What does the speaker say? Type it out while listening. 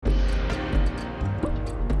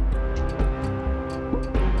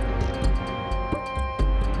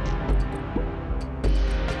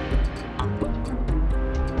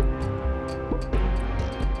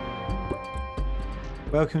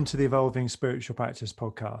Welcome to the Evolving Spiritual Practice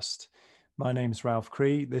podcast. My name is Ralph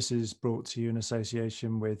Cree. This is brought to you in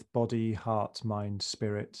association with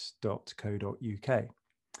bodyheartmindspirit.co.uk.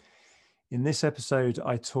 In this episode,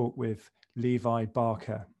 I talk with Levi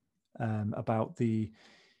Barker about the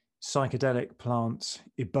psychedelic plant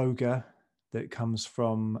Iboga that comes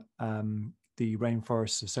from the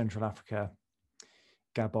rainforests of Central Africa,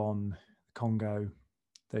 Gabon, Congo,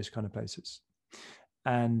 those kind of places.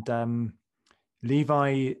 And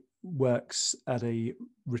Levi works at a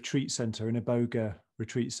retreat center, an Iboga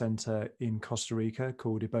retreat center in Costa Rica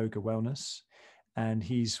called Iboga Wellness. And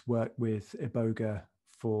he's worked with Iboga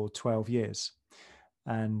for 12 years.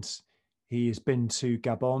 And he has been to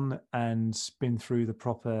Gabon and been through the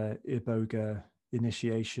proper Iboga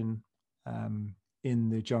initiation in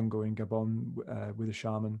the jungle in Gabon with a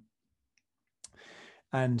shaman.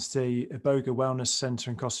 And the Iboga Wellness Center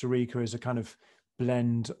in Costa Rica is a kind of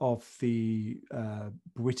blend of the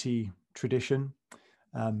Bwiti tradition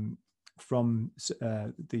from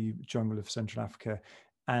the jungle of Central Africa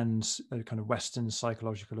and a kind of Western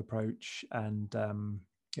psychological approach, and kind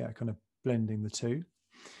of blending the two.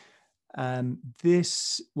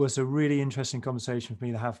 This was a really interesting conversation for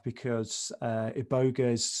me to have because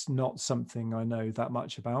Iboga is not something I know that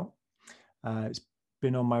much about. It's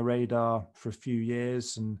been on my radar for a few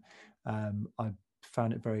years, and I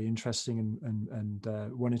found it very interesting and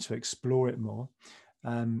wanted to explore it more.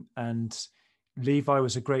 And Levi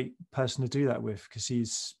was a great person to do that with because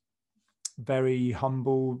he's very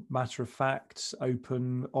humble, matter of fact,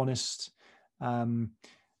 open, honest, and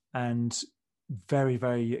very,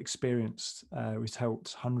 very experienced. He's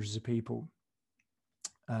helped hundreds of people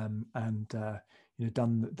and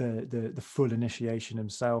done the full initiation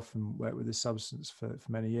himself and worked with the substance for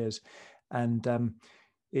many years. And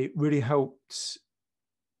it really helped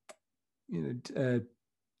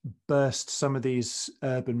burst some of these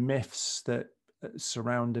urban myths that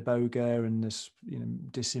surround Iboga and this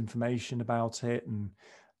disinformation about it. And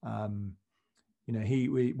we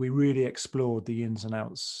really explored the ins and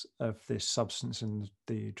outs of this substance and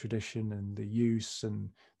the tradition and the use and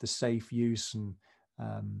the safe use and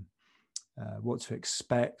what to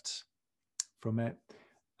expect from it.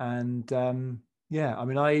 And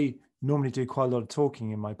I normally do quite a lot of talking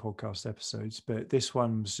in my podcast episodes, but this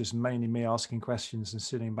one was just mainly me asking questions and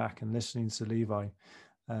sitting back and listening to Levi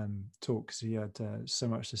talk because he had so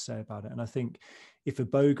much to say about it. And I think if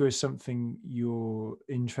Iboga is something you're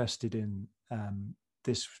interested in,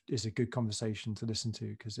 this is a good conversation to listen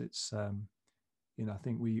to because it's, I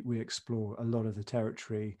think we explore a lot of the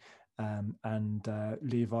territory, and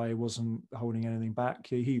Levi wasn't holding anything back.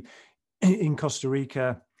 He in Costa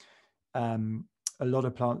Rica, a lot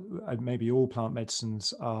of maybe all plant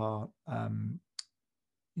medicines are,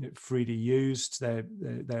 freely used.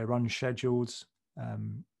 They're unscheduled.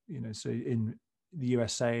 So in the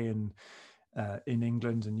USA and in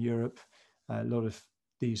England and Europe, a lot of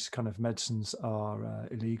these kind of medicines are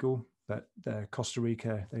illegal. But Costa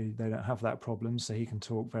Rica, they don't have that problem, so he can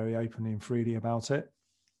talk very openly and freely about it.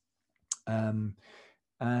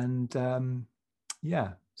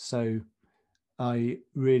 So I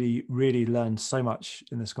really, really learned so much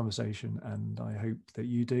in this conversation, and I hope that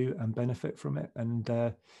you do and benefit from it. And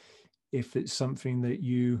if it's something that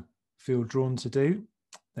you feel drawn to do,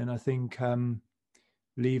 then I think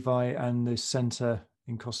Levi and the center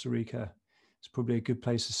in Costa Rica is probably a good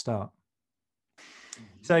place to start.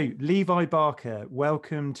 So, Levi Barker,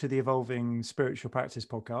 welcome to the Evolving Spiritual Practice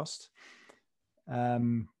podcast.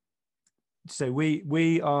 So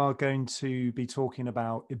we are going to be talking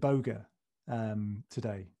about Iboga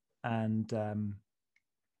today, and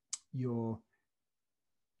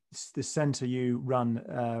the center you run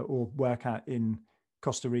or work at in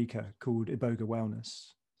Costa Rica called Iboga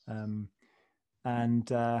Wellness,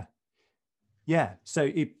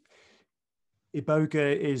 so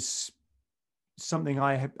Iboga is something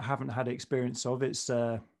I haven't had experience of. It's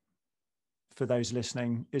for those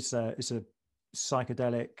listening, it's a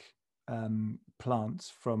psychedelic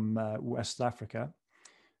plant from West Africa,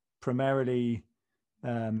 primarily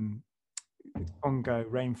Congo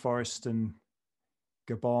rainforest and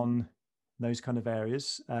Gabon, those kind of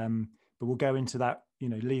areas. But we'll go into that.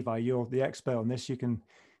 Levi, you're the expert on this. You can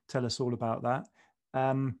tell us all about that.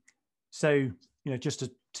 Just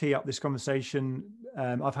to tee up this conversation,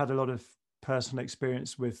 I've had a lot of personal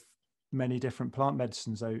experience with many different plant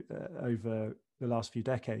medicines over the last few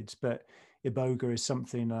decades, but Iboga is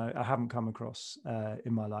something I haven't come across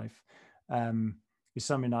in my life. It's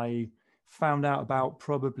something I found out about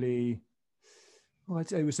probably,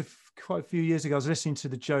 it was quite a few years ago. I was listening to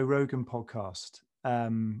the Joe Rogan podcast,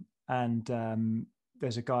 and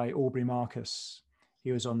there's a guy, Aubrey Marcus,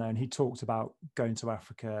 he was on there, and he talked about going to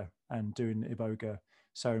Africa and doing the Iboga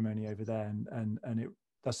ceremony over there, and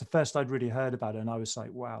that's the first I'd really heard about it, and I was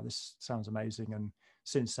like, wow, this sounds amazing. And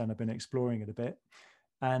since then I've been exploring it a bit,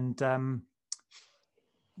 and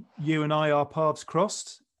you and I, our paths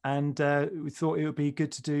crossed, and we thought it would be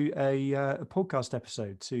good to do a podcast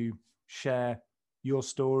episode to share your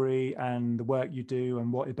story and the work you do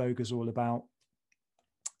and what Iboga is all about.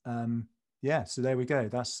 Yeah, so there we go.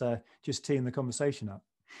 That's just teeing the conversation up.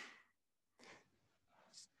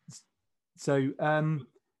 So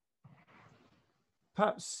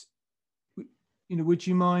perhaps, would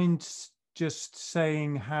you mind just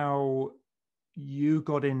saying how you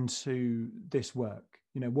got into this work?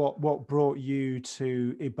 What brought you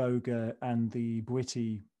to Iboga and the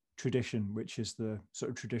Bwiti tradition, which is the sort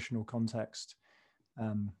of traditional context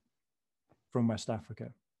from West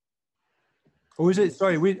Africa? Or is it,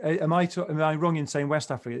 sorry, am I wrong in saying West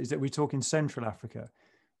Africa? Is that we're talking Central Africa,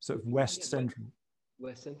 sort of West Central?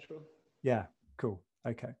 West Central. Yeah, cool.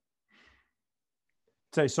 Okay.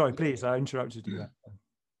 So sorry, please, I interrupted you there.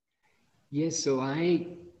 Yes, so I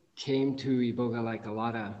came to Iboga like a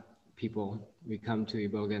lot of people. We come to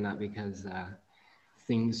Iboga not because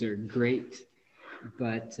things are great,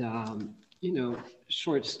 but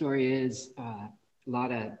short story is a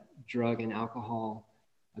lot of drug and alcohol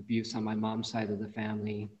abuse on my mom's side of the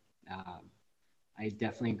family. I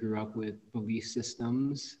definitely grew up with belief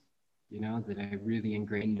systems, that I really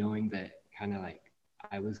ingrained, knowing that kind of like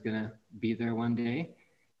I was gonna be there one day,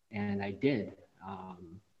 and I did.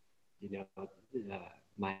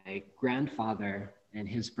 My grandfather and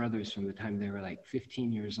his brothers, from the time they were like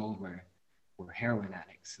 15 years old, were heroin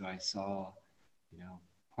addicts. So I saw,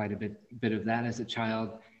 quite a bit of that as a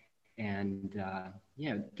child. And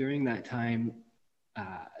during that time,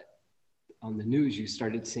 on the news, you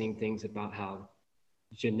started seeing things about how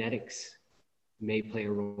genetics may play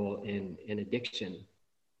a role in addiction.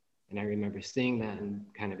 And I remember seeing that and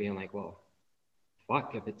kind of being like, well,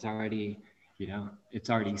 fuck, if it's already, it's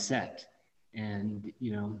already set. And,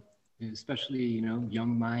 especially,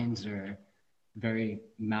 young minds are very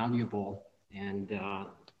malleable. And,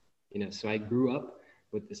 so I grew up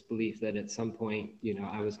with this belief that at some point,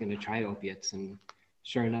 I was going to try opiates. And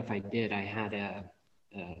sure enough, I did. I had a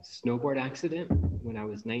snowboard accident when I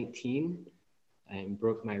was 19 and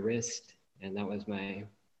broke my wrist. And that was my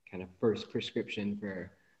kind of first prescription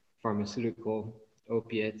for pharmaceutical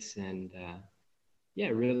opiates. And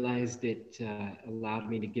realized it allowed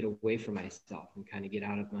me to get away from myself and kind of get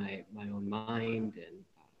out of my own mind and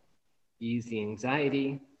ease the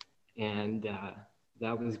anxiety. And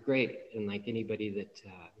that was great. And like anybody that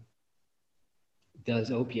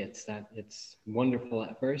does opiates, that it's wonderful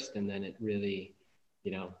at first, and then it really,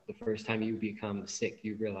 the first time you become sick,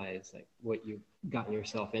 you realize like what you've gotten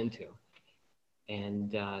yourself into.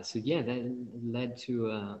 And that led to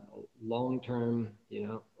a long-term,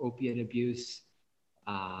 opiate abuse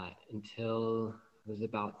until I was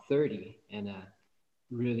about 30. And a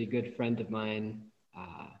really good friend of mine,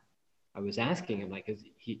 I was asking him, like, 'cause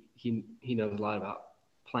he knows a lot about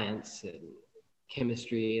plants and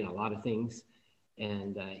chemistry and a lot of things.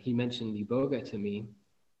 And he mentioned Iboga to me,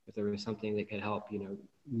 if there was something that could help,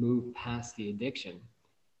 move past the addiction.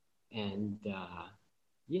 And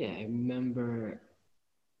I remember,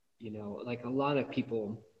 like a lot of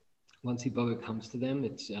people, once Iboga comes to them,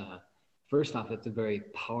 it's first off, it's a very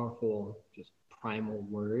powerful, just primal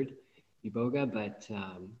word, Iboga. But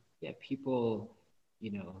people,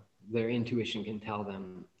 their intuition can tell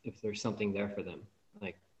them if there's something there for them.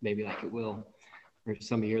 Like maybe like it will for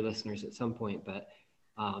some of your listeners at some point. But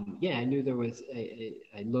I knew there was.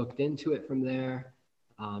 I looked into it from there,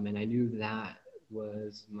 and I knew that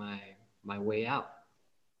was my way out.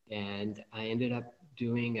 And I ended up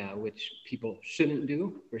doing, which people shouldn't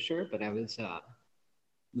do for sure, but I was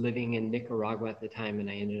living in Nicaragua at the time, and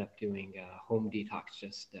I ended up doing home detox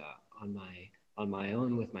just on my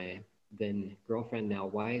own with my then girlfriend, now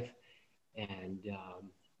wife, and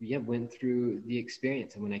went through the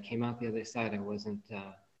experience. And when I came out the other side, I wasn't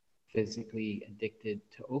physically addicted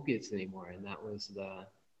to opiates anymore, and that was the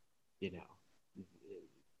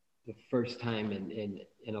first time in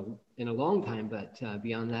a long time. But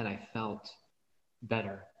beyond that, I felt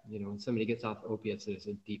better. When somebody gets off opiates, there's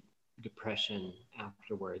a deep depression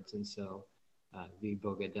afterwards, and so the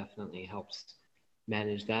Iboga definitely helps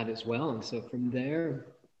manage that as well. And so from there,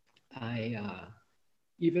 I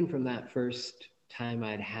even from that first time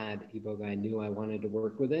I'd had Iboga, I knew I wanted to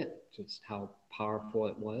work with it, just how powerful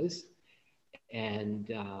it was. And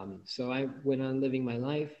so I went on living my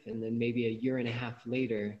life, and then maybe a year and a half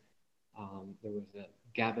later, there was a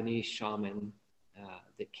Gabonese shaman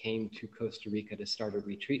that came to Costa Rica to start a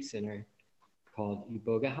retreat center called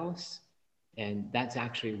Iboga House. And that's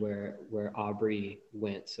actually where Aubrey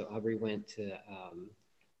went. So Aubrey went to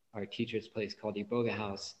our teacher's place called Iboga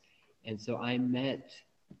House. And so I met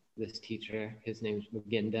this teacher, his name's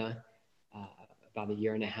Maginda, about a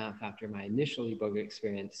year and a half after my initial Iboga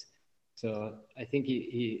experience. So I think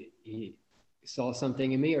he saw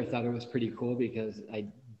something in me, or thought it was pretty cool, because I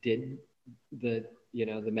did the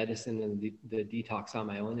medicine and the detox on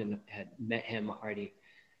my own, and had met him already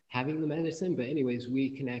having the medicine. But anyways, we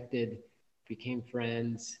connected, became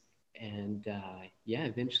friends, and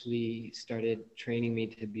eventually started training me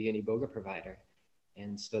to be an Iboga provider.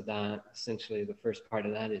 And so that essentially the first part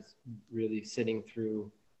of that is really sitting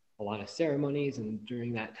through a lot of ceremonies. And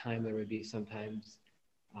during that time, there would be sometimes,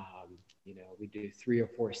 we do 3 or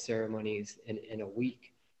 4 ceremonies in a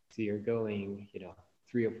week. So you're going,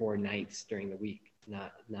 3 or 4 nights during the week,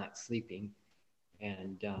 not sleeping.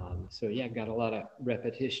 And got a lot of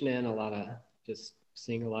repetition in, a lot of just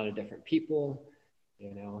seeing a lot of different people.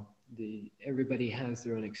 Everybody has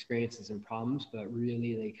their own experiences and problems, but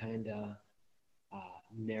really they kind of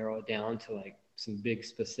narrow it down to like some big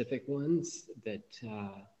specific ones that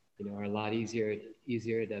are a lot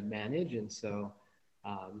easier to manage. And so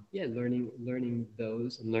learning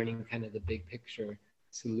those and learning kind of the big picture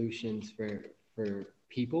solutions for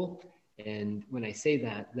people. And when I say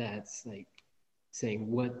that, that's like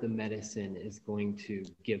saying what the medicine is going to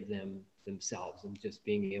give them themselves, and just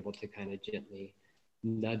being able to kind of gently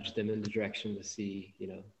nudge them in the direction to see,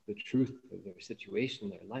 the truth of their situation,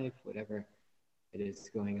 their life, whatever it is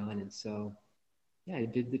going on. And so, I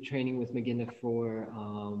did the training with Maginda for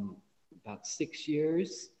about 6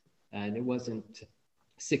 years, and it wasn't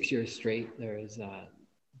 6 years straight. There was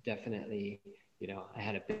definitely, I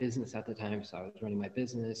had a business at the time, so I was running my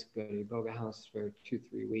business, go to Iboga House for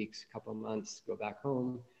 2-3 weeks, a couple of months, go back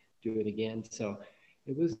home, do it again. So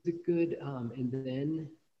it was a good, and then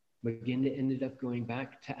Maginda ended up going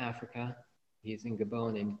back to Africa. He's in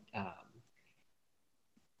Gabon, and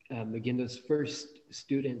Maginda's first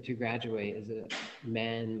student to graduate is a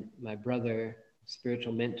man, my brother,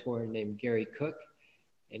 spiritual mentor named Gary Cook,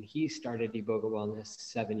 and he started Iboga Wellness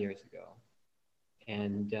 7 years ago.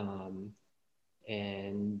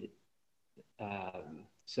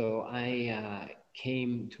 So I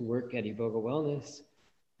came to work at Iboga Wellness.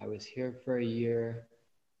 I was here for a year,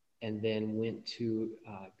 and then went to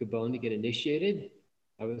Gabon to get initiated.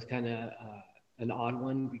 I was kind of an odd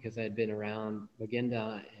one, because I had been around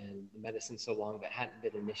Maginda and the medicine so long, but hadn't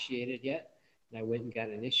been initiated yet. And I went and got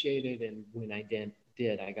initiated, and when I did,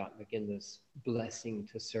 I got Maginda's blessing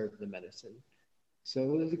to serve the medicine. So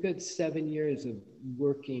it was a good 7 years of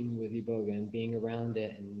working with Iboga and being around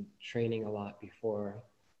it and training a lot before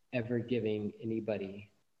ever giving anybody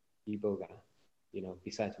Iboga,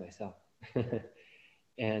 besides myself. So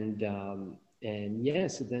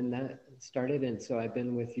then that started. And so I've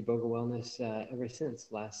been with Iboga Wellness ever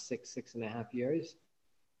since, last 6.5 years.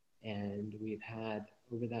 And we've had,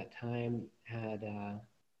 over that time,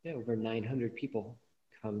 over 900 people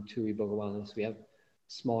come to Iboga Wellness. We have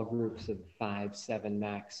small groups of 5, 7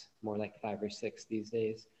 max, more like 5 or 6 these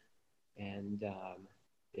days. And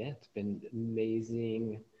it's been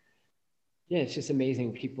amazing. Yeah, it's just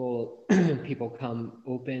amazing. People come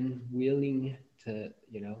open, willing to,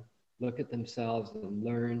 look at themselves and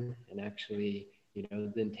learn, and actually,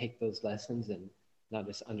 then take those lessons and not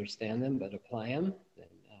just understand them, but apply them. And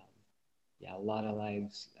a lot of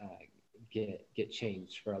lives get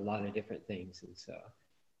changed for a lot of different things. And so,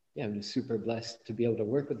 I'm just super blessed to be able to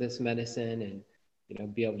work with this medicine and,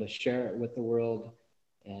 be able to share it with the world.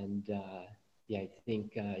 And I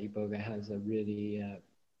think Iboga has a really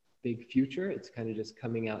big future. It's kind of just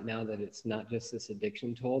coming out now that it's not just this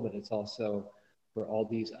addiction toll, but it's also for all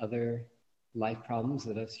these other life problems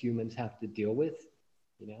that us humans have to deal with.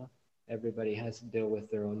 Everybody has to deal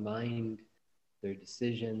with their own mind, their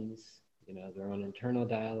decisions, their own internal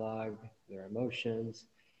dialogue, their emotions.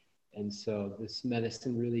 And so this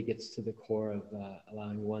medicine really gets to the core of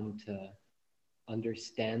allowing one to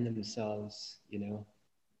understand themselves,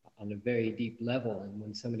 on a very deep level. And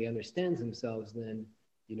when somebody understands themselves, then,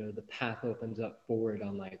 the path opens up forward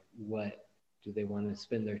on like, what do they want to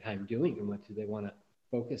spend their time doing, and what do they want to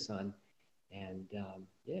focus on? And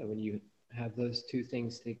when you have those two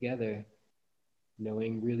things together,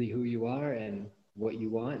 knowing really who you are and what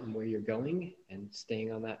you want and where you're going, and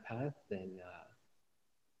staying on that path, then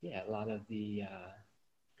a lot of the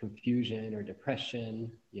confusion or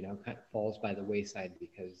depression, kind of falls by the wayside,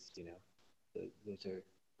 because those are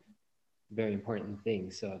very important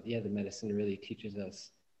things. So the medicine really teaches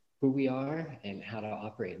us who we are and how to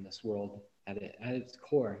operate in this world at its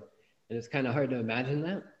core. And it's kind of hard to imagine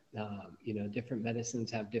that. You know, different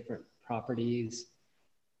medicines have different properties.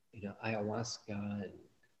 You know, ayahuasca and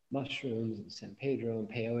mushrooms and San Pedro and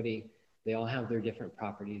peyote, they all have their different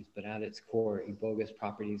properties, but at its core, Iboga's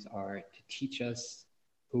properties are to teach us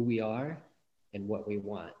who we are and what we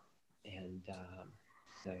want. And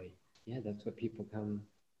so, yeah, that's what people come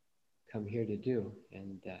here to do.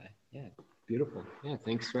 And yeah, beautiful. Yeah,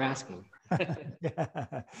 thanks for asking.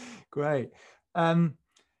 Yeah, great.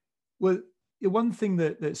 Well, one thing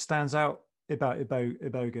that stands out about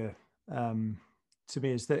Iboga to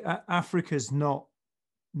me is that Africa's not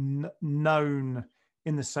known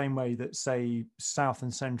in the same way that, say, South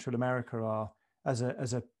and Central America are, as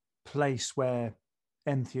a place where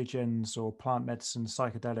entheogens or plant medicine,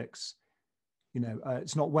 psychedelics, you know,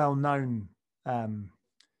 it's not well known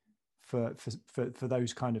for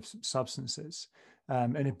those kind of substances.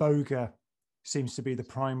 And Iboga seems to be the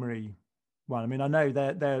primary one. I mean, I know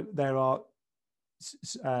there are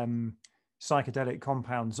psychedelic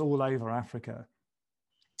compounds all over Africa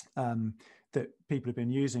that people have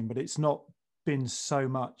been using, but it's not been so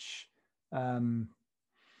much.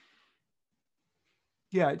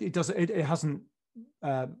 Yeah, it hasn't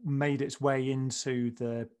made its way into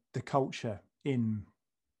the culture in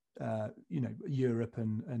you know, Europe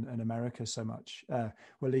and America so much. Well,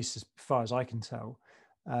 at least as far as I can tell.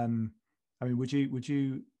 I mean, would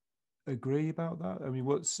you agree about that? I mean,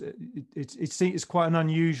 it's quite an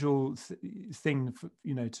unusual thing for,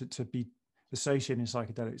 you know, to be associating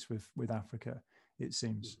psychedelics with Africa, it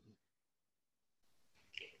seems.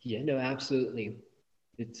 Yeah, no, absolutely.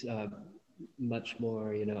 It's much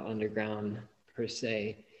more, you know, underground per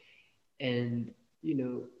se. And, you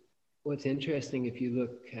know, what's interesting, if you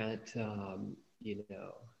look at, you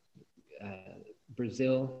know,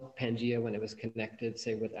 Brazil, Pangaea, when it was connected,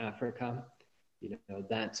 say, with Africa, you know,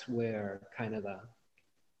 that's where kind of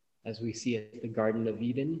as we see it, the Garden of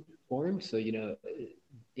Eden formed. So, you know,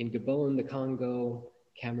 in Gabon, the Congo,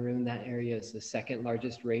 Cameroon, that area is the second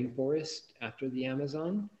largest rainforest after the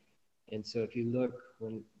Amazon. And so if you look,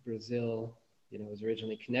 when Brazil, you know, was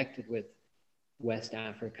originally connected with West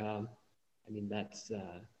Africa, I mean, that's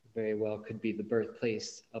very well could be the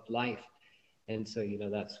birthplace of life. And so, you know,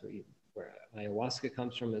 that's where ayahuasca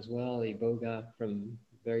comes from as well, Iboga, from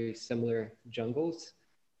very similar jungles.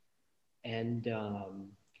 And,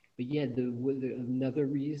 but yeah, another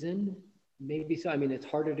reason, maybe so, I mean, it's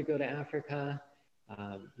harder to go to Africa.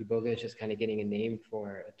 Iboga is just kind of getting a name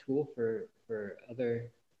for a tool for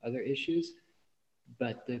other issues.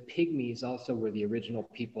 But the Pygmies also were the original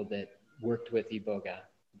people that worked with Iboga.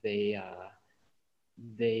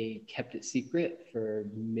 They kept it secret for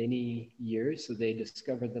many years. So they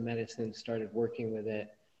discovered the medicine, started working with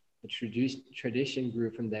it. The tradition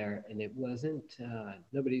grew from there, and it wasn't,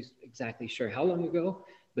 nobody's exactly sure how long ago,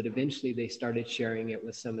 but eventually they started sharing it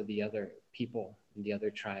with some of the other people and the other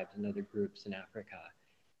tribes and other groups in Africa.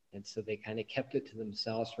 And so they kind of kept it to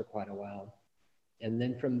themselves for quite a while. And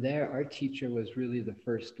then from there, our teacher was really the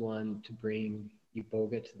first one to bring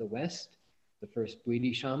Iboga to the West, the first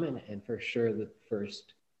Bwiti shaman, and for sure the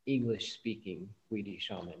first English-speaking Bwiti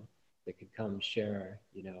shaman that could come share,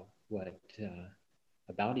 you know, what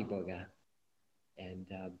about Iboga. And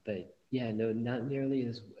but yeah, no, not nearly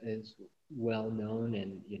as well known,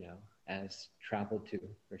 and you know, as traveled to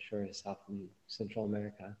for sure as South and Central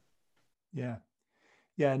America. Yeah.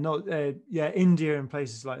 Yeah, not yeah, India and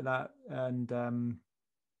places like that, and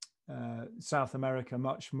South America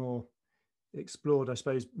much more explored, I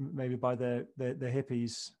suppose, maybe by the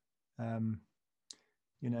hippies,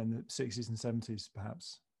 you know, in the 60s and 70s,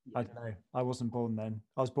 perhaps. Yeah. I don't know. I wasn't born then.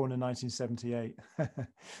 I was born in 1978.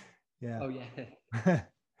 Yeah. Oh yeah.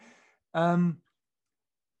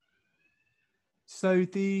 So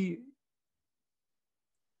the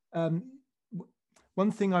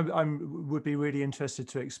one thing I would be really interested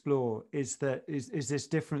to explore is this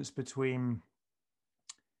difference between,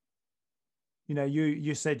 you know,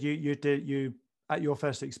 you said you at your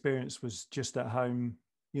first experience was just at home,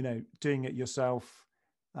 you know, doing it yourself,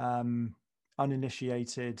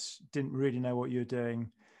 uninitiated, didn't really know what you were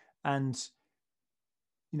doing, and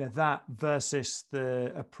you know that versus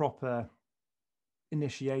a proper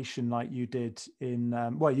initiation like you did in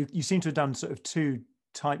well, you seem to have done sort of two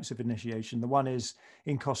types of initiation. The one is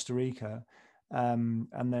in Costa Rica, and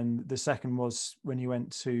then the second was when you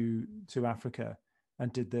went to Africa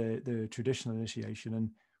and did the traditional initiation.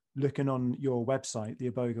 And looking on your website, the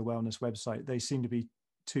Iboga Wellness website, they seem to be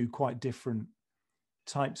two quite different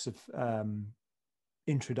types of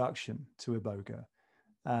introduction to Iboga.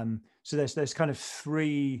 So there's kind of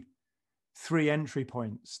three entry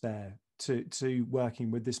points there to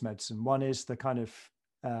working with this medicine. One is the kind of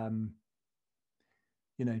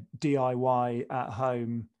DIY at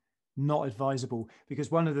home, not advisable,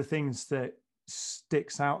 because one of the things that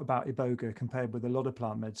sticks out about iboga compared with a lot of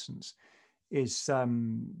plant medicines is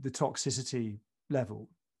the toxicity level.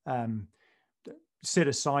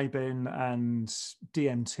 Psilocybin and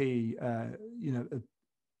DMT, are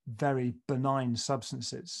very benign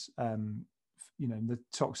substances. The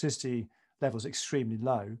toxicity level is extremely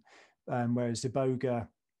low, whereas iboga,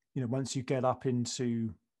 once you get up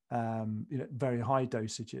into very high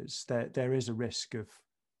dosages, there is a risk of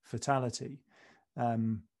fatality.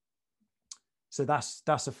 So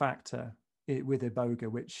that's a factor with iboga,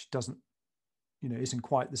 which isn't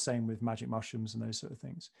quite the same with magic mushrooms and those sort of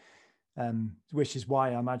things. Which is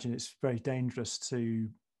why I imagine it's very dangerous to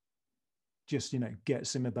just get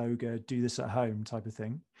some iboga, do this at home type of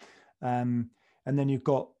thing. And then you've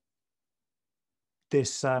got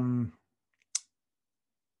this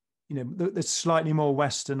the slightly more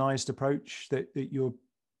westernized approach that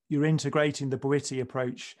you're integrating the Bwiti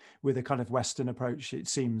approach with a kind of Western approach, it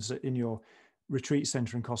seems, in your retreat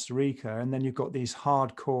center in Costa Rica. And then you've got these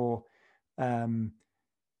hardcore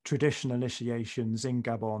traditional initiations in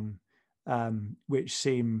Gabon, which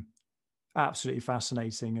seem absolutely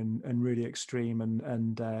fascinating and really extreme,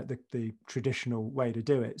 and the traditional way to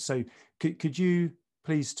do it. So could you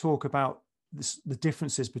please talk about the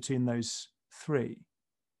differences between those three?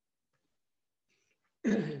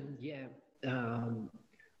 Yeah.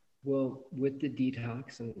 Well, with the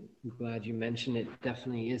detox, and I'm glad you mentioned it,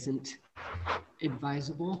 definitely isn't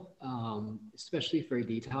advisable, especially for a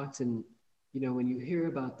detox. And, when you hear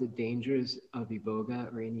about the dangers of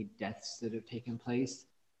iboga or any deaths that have taken place,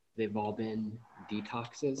 they've all been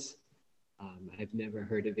detoxes. I've never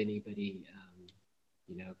heard of anybody,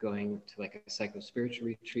 going to like a psychospiritual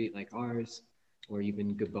retreat like ours, or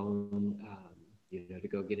even Gabon, to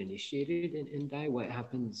go get initiated and die. What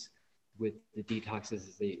happens with the detoxes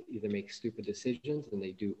is they either make stupid decisions and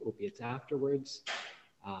they do opiates afterwards,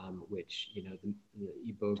 which, the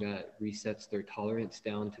iboga resets their tolerance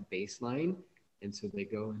down to baseline. And so they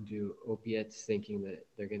go and do opiates thinking that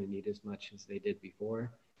they're going to need as much as they did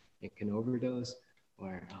before and can overdose,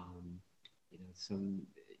 or,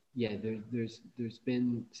 there's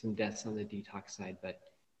been some deaths on the detox side, but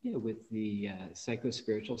with the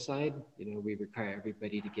psychospiritual side, we require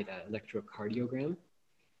everybody to get an electrocardiogram.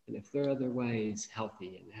 And if they're otherwise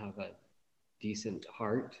healthy and have a decent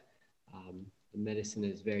heart, the medicine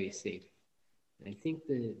is very safe. And I think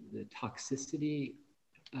the toxicity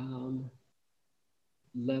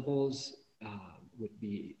levels would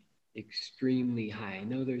be extremely high. I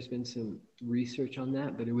know there's been some research on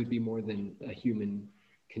that, but it would be more than a human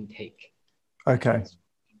can take. Okay.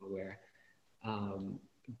 I'm aware.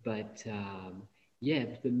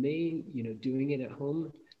 The main, doing it at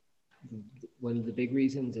home, one of the big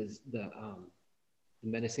reasons is the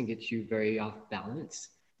medicine gets you very off balance.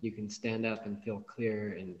 You can stand up and feel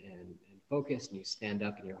clear and focused, and you stand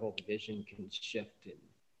up and your whole vision can shift and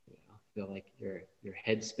feel like your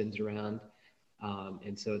head spins around.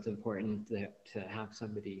 And so it's important to have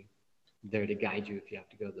somebody there to guide you if you have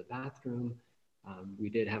to go to the bathroom. We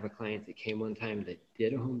did have a client that came one time that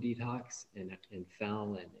did a home detox and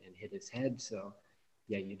fell and hit his head. So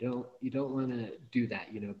yeah, you don't want to do that.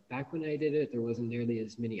 Back when I did it, there wasn't nearly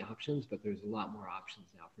as many options, but there's a lot more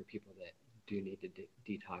options now for people that do need to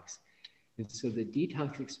detox. And so the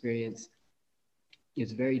detox experience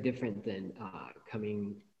is very different than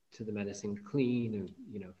coming to the medicine clean, and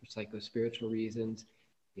for psychospiritual reasons.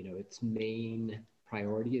 Its main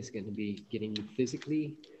priority is going to be getting you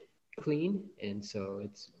physically clean, and so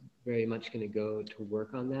it's very much going to go to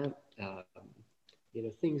work on that.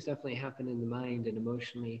 Things definitely happen in the mind and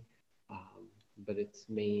emotionally, but its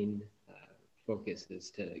main focus is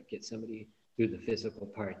to get somebody through the physical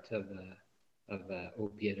part of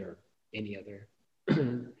opiate or any other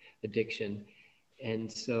addiction.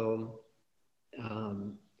 And so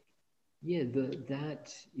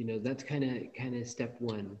that's kind of step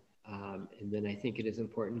one. And then I think it is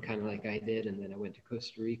important, kind of like I did, and then I went to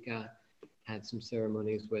Costa Rica, had some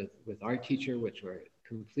ceremonies with our teacher, which were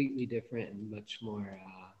completely different and much more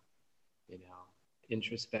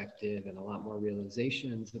introspective, and a lot more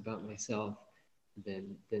realizations about myself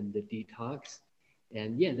than the detox.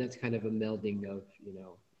 And that's kind of a melding of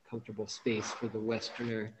comfortable space for the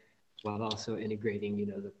Westerner, while also integrating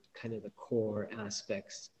the kind of the core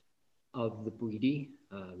aspects of the Bwiti.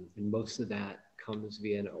 And most of that comes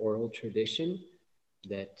via an oral tradition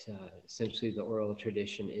that essentially the oral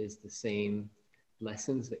tradition is the same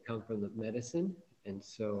lessons that come from the medicine. And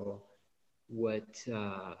so what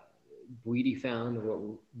Bwiti found, what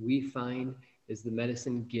we find, is the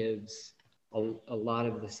medicine gives a lot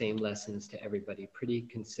of the same lessons to everybody pretty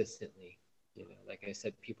consistently. You know, like I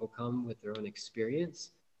said, people come with their own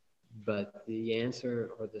experience, but the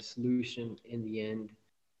answer or the solution in the end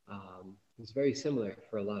is very similar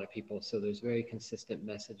for a lot of people. So there's very consistent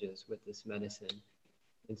messages with this medicine.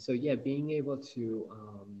 And so, yeah, being able to,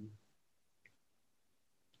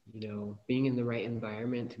 you know, being in the right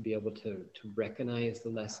environment to be able to recognize the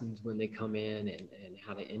lessons when they come in, and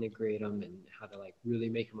how to integrate them and how to like really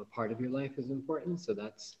make them a part of your life is important. So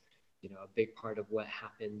that's, you know, a big part of what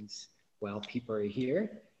happens while people are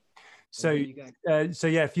here. So, so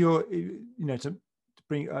yeah, if you're, you know, to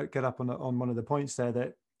bring get up on one of the points there,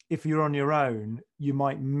 that if you're on your own, you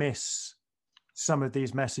might miss some of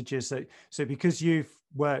these messages. That, so because you've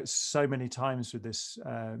worked so many times with this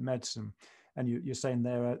medicine, and you're saying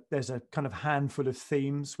there's a kind of handful of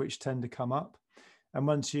themes which tend to come up, and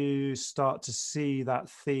once you start to see that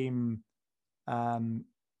theme,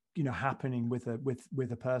 you know, happening with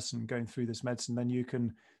a person going through this medicine, then you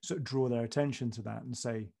can sort of draw their attention to that and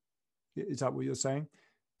say, is that what you're saying?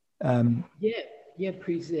 Yeah,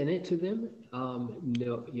 present it to them.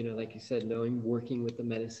 No, you know, like you said, knowing, working with the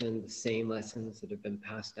medicine, the same lessons that have been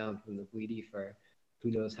passed down from the Bwiti for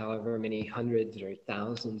who knows however many hundreds or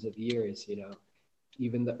thousands of years. You know,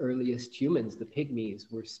 even the earliest humans, the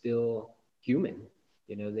pygmies, were still human.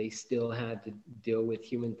 You know, they still had to deal with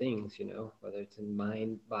human things, you know, whether it's in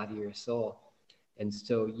mind, body, or soul. And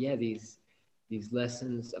so, yeah, these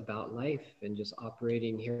lessons about life and just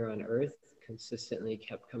operating here on earth consistently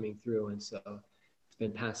kept coming through. And so it's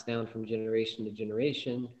been passed down from generation to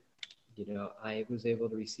generation. You know, I was able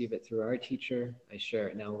to receive it through our teacher. I share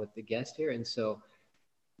it now with the guest here. And so,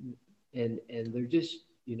 and they're just,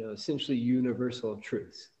 you know, essentially universal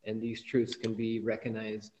truths. And these truths can be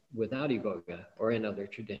recognized without iboga or in other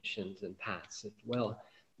traditions and paths as well.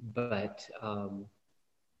 But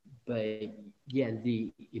yeah,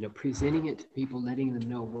 the, you know, presenting it to people, letting them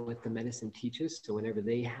know what the medicine teaches, so whenever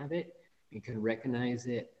they have it and can recognize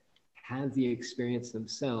it, have the experience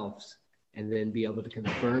themselves, and then be able to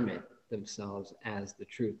confirm it themselves as the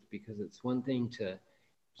truth. Because it's one thing to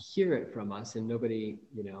hear it from us, and nobody,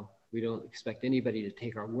 you know, we don't expect anybody to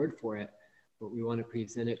take our word for it, but we want to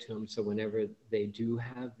present it to them, so whenever they do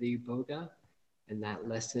have the boga and that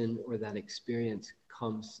lesson or that experience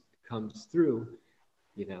comes through,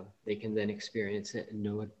 you know, they can then experience it and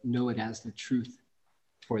know it as the truth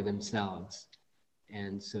for themselves.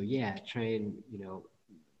 And so, yeah, try and, you know,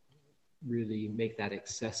 really make that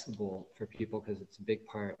accessible for people, because it's a big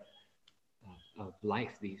part of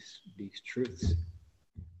life, these truths.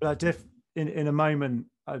 But in a moment,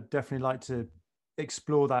 I'd definitely like to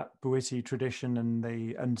explore that Bwiti tradition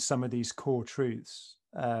and some of these core truths.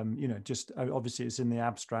 You know, just obviously it's in the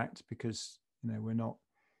abstract, because, you know, we're not.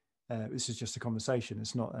 This is just a conversation.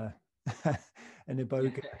 It's not an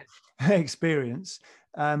iboga experience.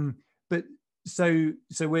 But so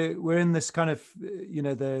we're in this kind of, you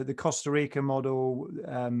know, the Costa Rica model,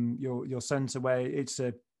 your center, where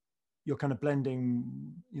you're kind of blending,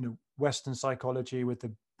 you know, Western psychology with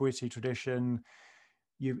the Bwiti tradition.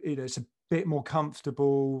 You know, it's a bit more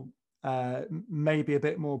comfortable, maybe a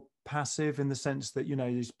bit more passive, in the sense that, you know,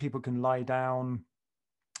 these people can lie down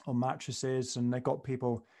on mattresses, and they've got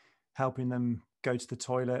people helping them go to the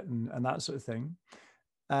toilet and that sort of thing.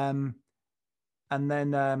 And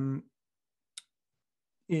then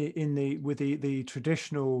with the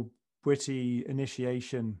traditional Bwiti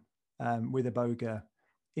initiation, with iboga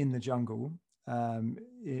in the jungle,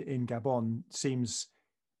 in Gabon, seems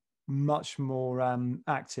much more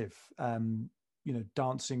active. You know,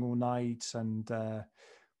 dancing all night, and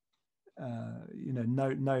you know,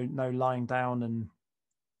 no lying down,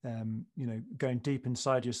 and you know, going deep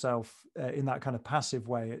inside yourself in that kind of passive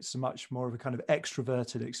way. It's much more of a kind of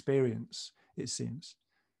extroverted experience, it seems.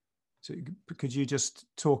 So could you just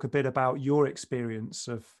talk a bit about your experience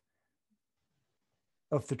of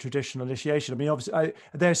the traditional initiation? I mean, obviously,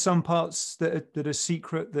 there's some parts that are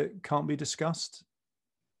secret, that can't be discussed.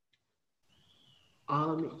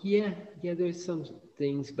 Yeah, there's some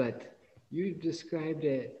things, but you described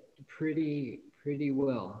it pretty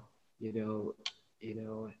well. You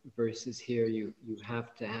know, versus here, you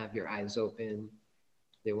have to have your eyes open.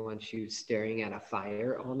 They want you staring at a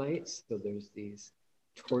fire all night. So there's these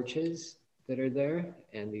torches that are there,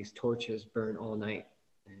 and these torches burn all night.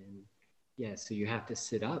 And yeah, so you have to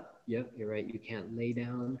sit up. Yep, you're right. You can't lay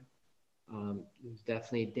down. There's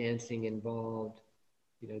definitely dancing involved.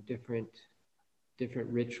 You know, different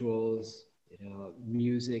rituals. You know,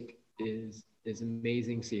 music is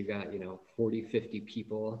amazing. So you got, you know, 40, 50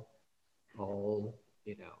 people all,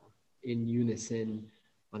 you know, in unison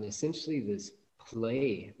on essentially this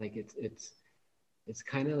play. Like it's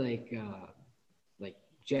kind of like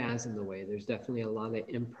jazz in the way. There's definitely a lot of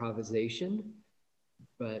improvisation,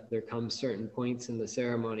 but there comes certain points in the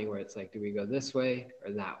ceremony where it's like, do we go this way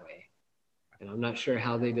or that way? And I'm not sure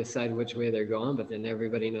how they decide which way they're going, but then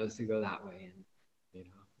everybody knows to go that way. And, you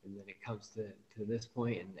know, and then it comes to this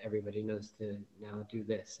point and everybody knows to now do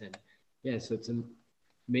this. And yeah, so it's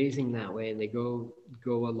amazing that way. And they go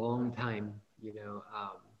a long time, you know.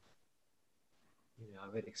 I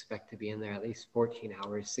would expect to be in there at least 14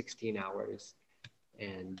 hours, 16 hours.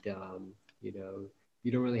 And, you know,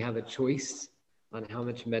 you don't really have a choice on how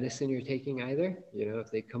much medicine you're taking either. You know,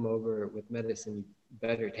 if they come over with medicine, you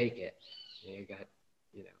better take it. You got,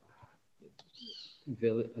 you know,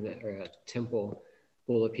 or a temple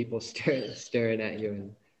full of people staring at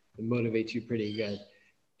you and motivate you pretty good.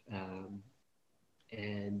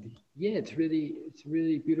 And yeah, it's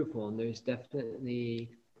really beautiful. And there's definitely,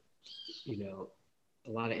 you know,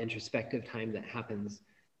 a lot of introspective time that happens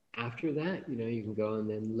after that. You know, you can go and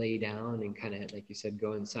then lay down and kind of, like you said,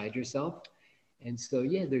 go inside yourself. And so,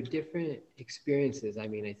 yeah, they're different experiences. I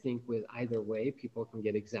mean, I think with either way, people can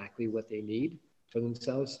get exactly what they need for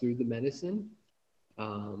themselves through the medicine.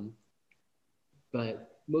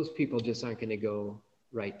 But most people just aren't going to go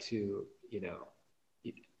right to, you know,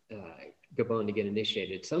 Gabon to get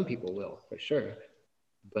initiated. Some people will, for sure.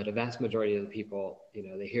 But a vast majority of the people, you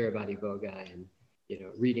know, they hear about Iboga and, you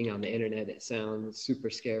know, reading on the internet, it sounds super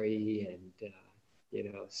scary and,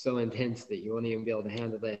 you know, so intense that you won't even be able to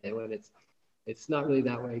handle it. And when it's not really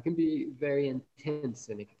that way. It can be very intense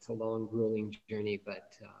and it's a long, grueling journey,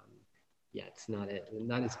 but yeah, it's not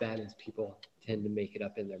as bad as people tend to make it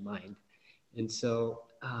up in their mind. And so,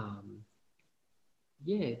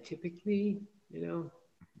 yeah, typically, you know,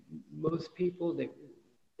 most people,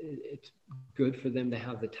 it's good for them to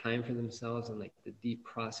have the time for themselves and like the deep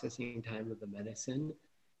processing time of the medicine.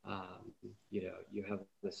 You know, you have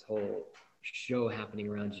this whole show happening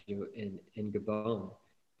around you in Gabon,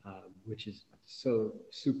 which is so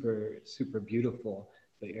super, super beautiful,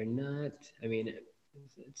 but you're not, I mean, at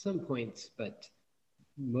some points, but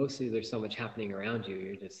mostly there's so much happening around you.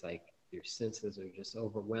 You're just like, your senses are just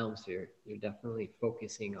overwhelmed. So you're definitely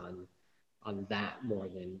focusing on that more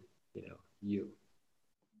than, you know, you.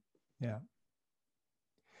 Yeah.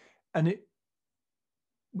 And it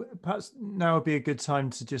perhaps now would be a good time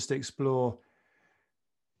to just explore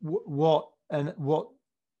what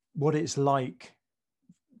it's like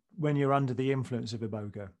when you're under the influence of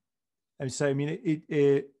Iboga. And so, I mean,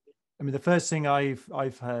 I mean, the first thing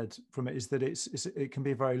I've heard from it is that it can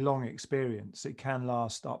be a very long experience. It can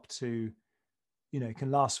last up to, you know, it can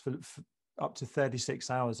last for up to 36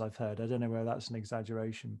 hours. I've heard. I don't know whether that's an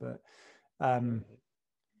exaggeration, but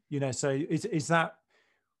you know, so is that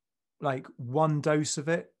like one dose of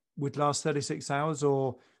it would last 36 hours,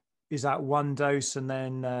 or is that one dose and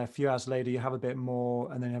then a few hours later you have a bit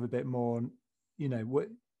more and then have a bit more? You know,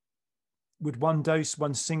 would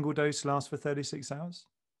one single dose last for 36 hours?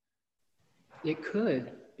 It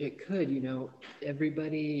could, you know,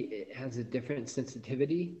 everybody has a different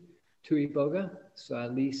sensitivity to Iboga. So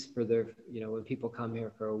at least for their, you know, when people come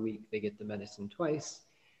here for a week, they get the medicine twice.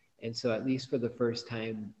 And so at least for the first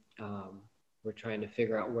time, we're trying to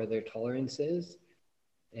figure out where their tolerance is.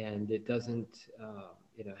 And it doesn't,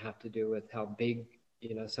 you know, have to do with how big,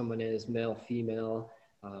 you know, someone is, male, female,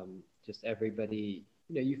 just everybody,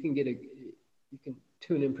 you know, you can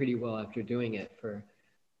tune in pretty well after doing it for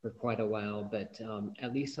quite a while. But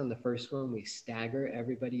at least on the first one, we stagger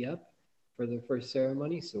everybody up for the first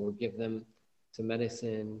ceremony. So we'll give them some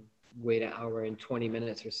medicine, wait an hour and 20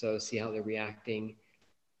 minutes or so, see how they're reacting,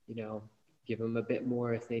 you know, give them a bit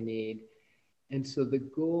more if they need. And so the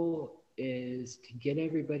goal is to get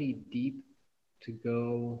everybody deep to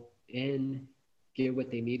go in, get what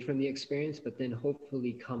they need from the experience, but then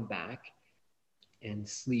hopefully come back and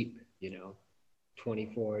sleep, you know,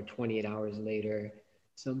 24, 28 hours later.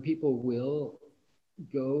 Some people will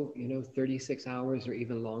go, you know, 36 hours or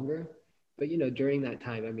even longer. But, you know, during that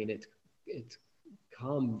time, I mean, it's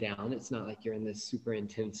calmed down. It's not like you're in this super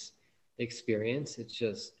intense experience. It's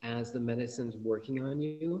just as the medicine's working on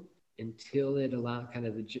you, until it allows, kind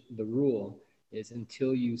of the rule is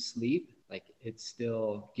until you sleep, like it's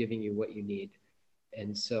still giving you what you need.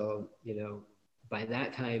 And so, you know, by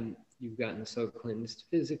that time, you've gotten so cleansed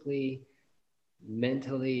physically,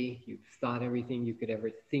 mentally, you've thought everything you could ever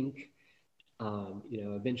think. You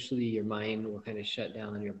know, eventually your mind will kind of shut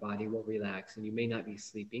down, your body will relax, and you may not be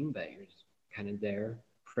sleeping, but you're just kind of there,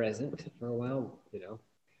 present for a while, you know,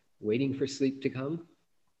 waiting for sleep to come.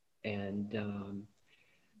 And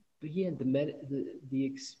but yeah, the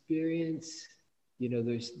experience, you know,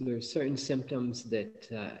 there's certain symptoms that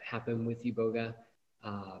happen with iboga.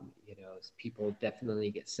 You know, people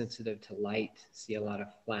definitely get sensitive to light, see a lot of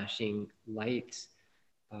flashing lights.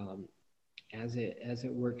 Um, as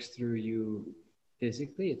it works through you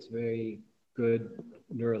physically, it's very good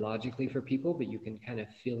neurologically for people, but you can kind of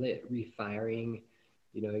feel it refiring,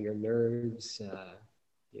 you know, your nerves,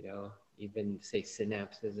 you know, even say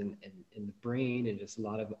synapses in the brain, and just a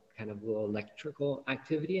lot of kind of little electrical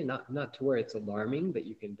activity, and not to where it's alarming, but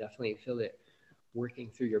you can definitely feel it working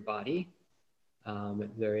through your body.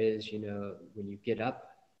 There is, you know, when you get up,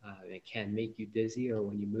 it can make you dizzy, or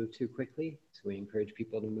when you move too quickly. So we encourage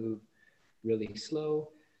people to move really slow.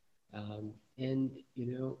 And, you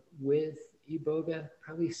know, with iboga,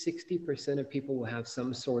 probably 60% of people will have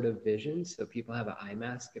some sort of vision. So people have an eye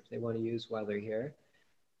mask if they want to use while they're here.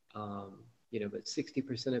 You know, but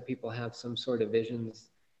 60% of people have some sort of visions,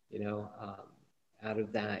 you know. Out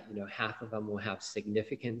of that, you know, half of them will have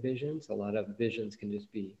significant visions. A lot of visions can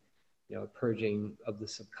just be, you know, purging of the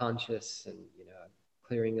subconscious and, you know,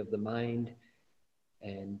 clearing of the mind.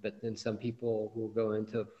 But then some people will go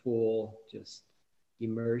into full, just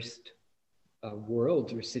immersed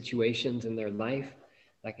worlds or situations in their life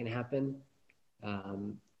that can happen.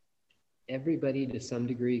 Um, Everybody to some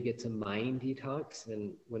degree gets a mind detox,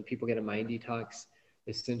 and when people get a mind detox,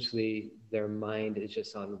 essentially their mind is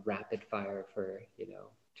just on rapid fire for, you know,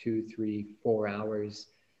 2, 3, 4 hours,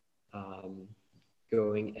 um,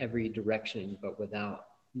 going every direction, but without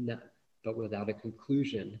a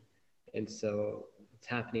conclusion. And so what's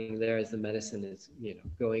happening there is the medicine is, you know,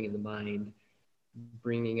 going in the mind,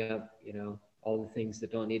 bringing up, you know, all the things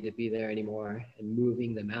that don't need to be there anymore, and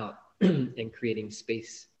moving them out and creating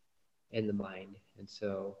space in the mind. And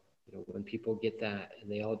so, you know, when people get that,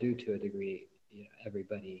 and they all do to a degree, you know,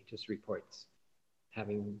 everybody just reports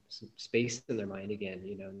having some space in their mind again,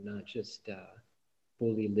 you know, not just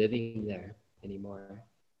fully living there anymore.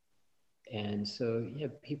 And so, yeah,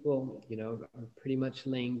 people, you know, are pretty much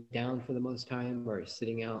laying down for the most time, or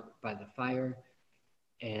sitting out by the fire.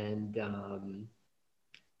 And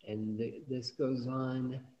this goes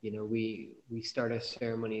on. You know, we start our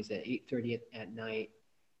ceremonies at 8:30 at night,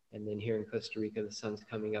 and then here in Costa Rica, the sun's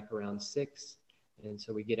coming up around 6, and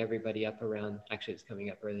so we get everybody up around. Actually, it's coming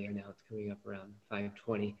up earlier now. It's coming up around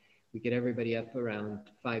 5:20. We get everybody up around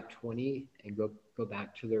 5:20 and go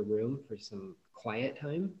back to their room for some quiet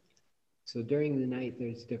time. So during the night,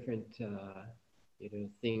 there's different you know,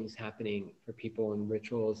 things happening for people, and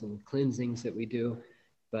rituals and cleansings that we do.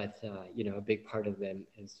 But you know, a big part of them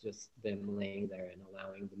is just them laying there and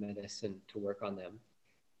allowing the medicine to work on them.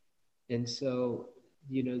 And so,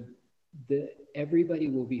 you know, everybody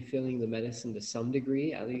will be feeling the medicine to some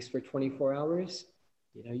degree, at least for 24 hours.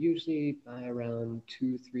 You know, usually by around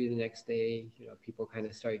 2, 3 the next day, you know, people kind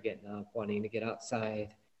of start getting up, wanting to get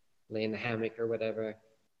outside, lay in the hammock or whatever.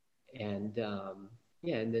 And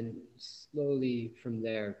yeah, and then slowly from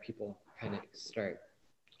there, people kind of start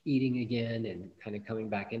eating again and kind of coming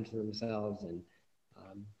back into themselves. And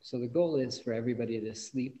so the goal is for everybody to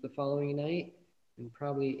sleep the following night, and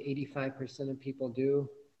probably 85% of people do,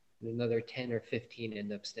 and another 10 or 15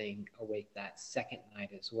 end up staying awake that second night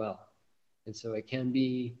as well. And so it can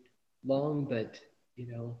be long, but, you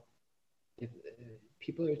know, if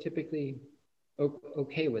people are typically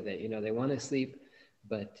okay with it, you know, they want to sleep,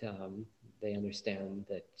 but they understand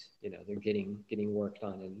that, you know, they're getting worked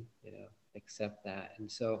on, and, you know, accept that.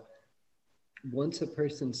 And so once a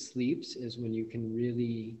person sleeps is when you can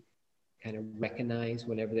really kind of recognize,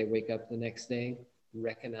 whenever they wake up the next day,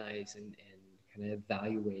 recognize and kind of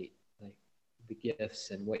evaluate, like, the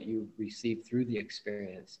gifts and what you received through the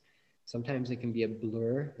experience. Sometimes it can be a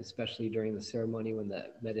blur, especially during the ceremony when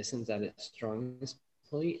the medicine's at its strongest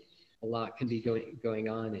point. A lot can be going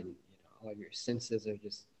on, and, you know, all your senses are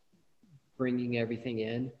just bringing everything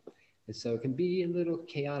in. And so it can be a little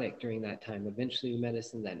chaotic during that time. Eventually, the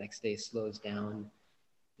medicine that next day slows down,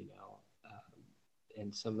 you know,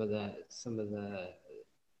 and some of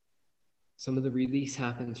the release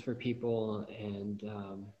happens for people. And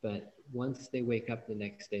but once they wake up the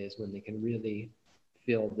next day is when they can really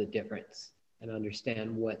feel the difference and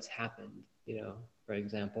understand what's happened. You know, for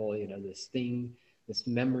example, you know, this thing, this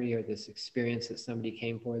memory or this experience that somebody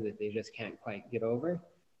came for that they just can't quite get over.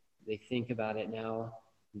 They think about it now,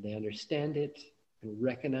 they understand it and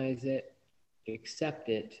recognize it, accept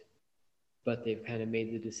it, but they've kind of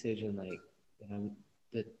made the decision, like,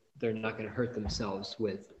 that they're not going to hurt themselves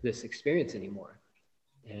with this experience anymore,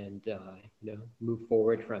 and you know, move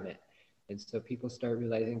forward from it. And so people start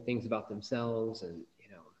realizing things about themselves, and, you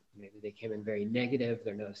know, maybe they came in very negative.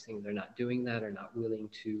 They're noticing they're not doing that or not willing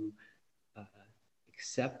to uh,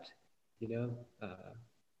 accept,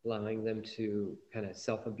 allowing them to kind of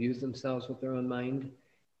self-abuse themselves with their own mind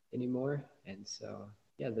anymore. And so,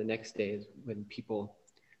 yeah, the next day is when people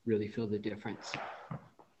really feel the difference.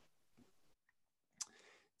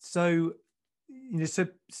 So, so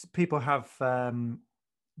people have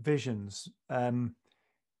visions. I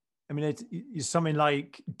mean, it's something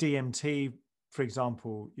like DMT, for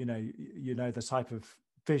example. The type of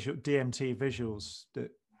visual DMT visuals that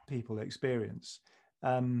people experience.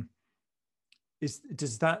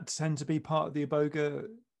 Does that tend to be part of the iboga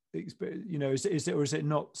experience? Is it, or is it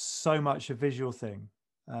not so much a visual thing?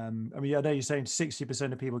 I mean, I know you're saying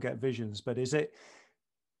 60% of people get visions, but is it,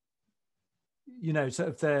 sort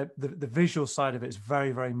of the visual side of it is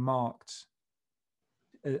very, very marked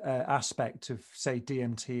aspect of, say,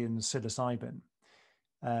 DMT and psilocybin,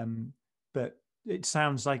 but it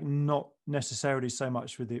sounds like not necessarily so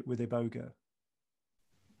much with iboga.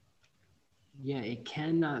 Yeah, it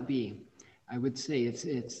cannot be. I would say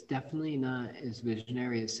it's definitely not as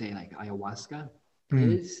visionary as, say, like ayahuasca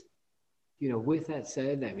is. With that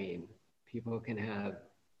said, I mean, people can have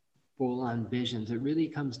full-on visions. It really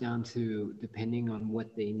comes down to depending on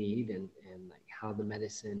what they need and like how the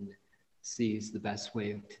medicine sees the best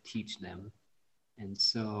way to teach them. And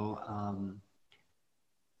so,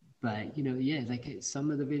 but yeah, like some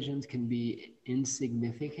of the visions can be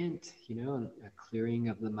insignificant, a clearing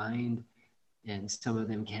of the mind, and some of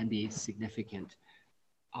them can be significant.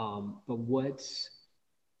 But what's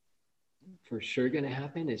for sure going to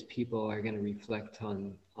happen is people are going to reflect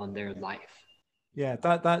on their life. Yeah,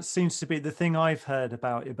 that seems to be the thing I've heard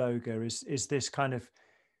about iboga is this kind of,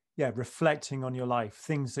 reflecting on your life,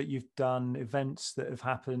 things that you've done, events that have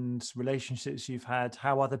happened, relationships you've had,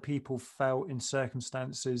 how other people felt in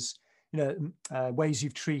circumstances, ways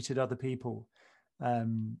you've treated other people.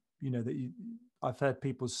 I've heard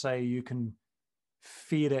people say you can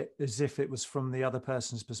feel it as if it was from the other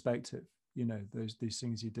person's perspective, these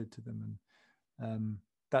things you did to them. And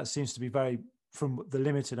that seems to be very, from the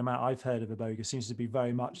limited amount I've heard of iboga, seems to be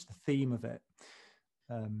very much the theme of it.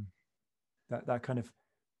 That kind of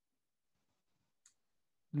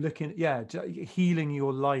healing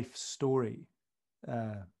your life story,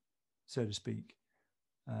 so to speak,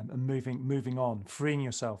 and moving on, freeing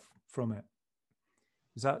yourself from it.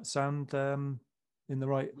 Does that sound in the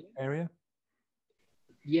right area?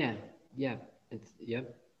 Yeah,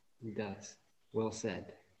 it does. Well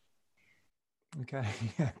said. Okay,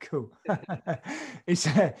 yeah, cool. It's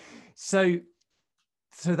so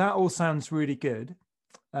that all sounds really good.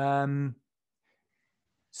 So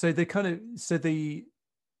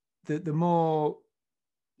the more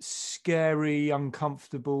scary,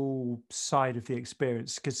 uncomfortable side of the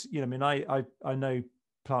experience, because I mean, I know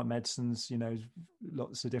plant medicines, had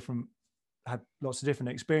lots of different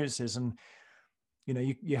experiences, and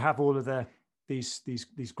you have all of these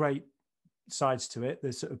great sides to it.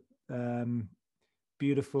 There's sort of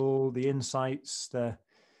beautiful, the insights,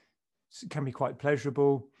 can be quite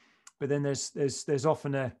pleasurable, but then there's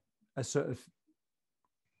often a sort of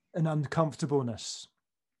an uncomfortableness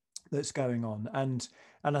that's going on, and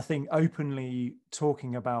I think openly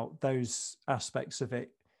talking about those aspects of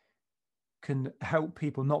it can help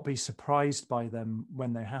people not be surprised by them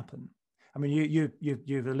when they happen. I mean,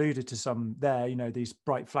 you've alluded to some there, these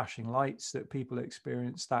bright flashing lights that people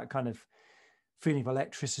experience, that kind of feeling of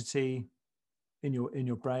electricity in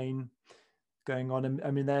your brain going on. And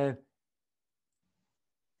I mean, they're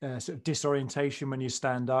sort of disorientation when you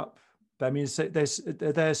stand up. But I mean,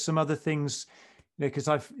 there's some other things, because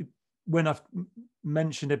when I've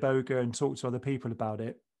mentioned iboga and talked to other people about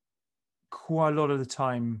it, quite a lot of the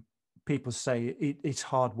time people say it's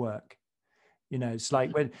hard work. It's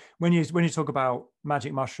like when you talk about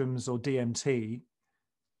magic mushrooms or DMT,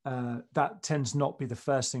 that tends not be the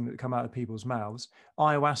first thing that come out of people's mouths.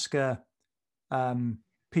 Ayahuasca,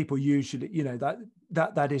 people usually,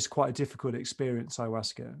 that is quite a difficult experience.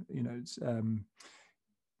 Ayahuasca,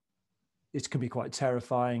 it can be quite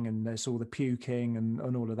terrifying, and there's all the puking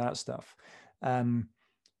and all of that stuff. What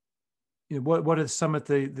are some of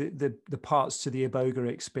the parts to the iboga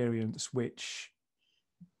experience which,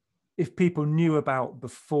 if people knew about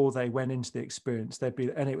before they went into the experience,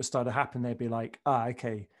 and it would start to happen, they'd be like,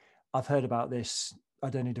 okay, I've heard about this, I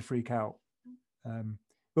don't need to freak out.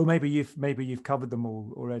 Well, maybe you've covered them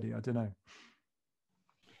all already. I don't know.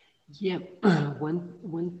 Yeah,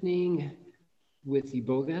 one thing with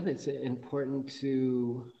iboga that's important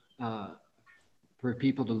for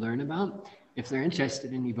people to learn about, if they're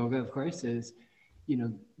interested in iboga, of course, is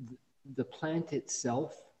the plant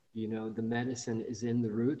itself you know, the medicine is in the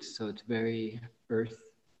roots, so it's very earth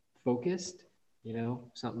focused. You know,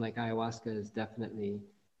 something like ayahuasca is definitely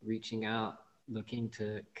reaching out, looking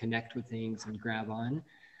to connect with things and grab on.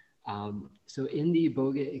 So in the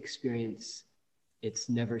iboga experience, it's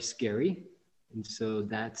never scary. And so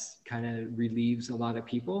that's kind of relieves a lot of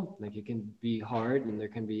people. Like it can be hard and there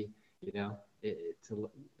can be, you know, it's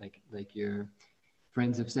like your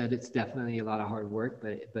friends have said, it's definitely a lot of hard work,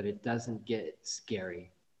 but it doesn't get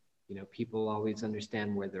scary. You know, people always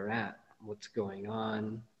understand where they're at, what's going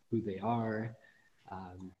on, who they are.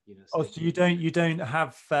 You know, Oh, so so you don't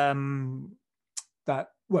have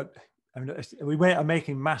that. What I mean, I'm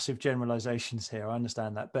making massive generalizations here. I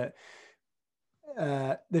understand that, but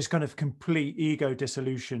there's kind of complete ego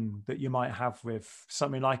dissolution that you might have with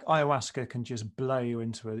something like ayahuasca can just blow you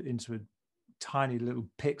into a tiny little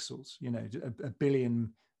pixels, you know, a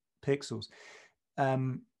billion pixels.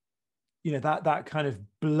 You know, that kind of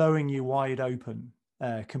blowing you wide open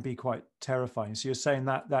can be quite terrifying. So you're saying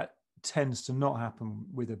that tends to not happen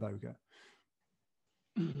with iboga.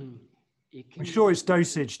 I'm sure it's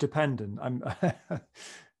dosage dependent.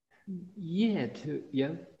 Yeah,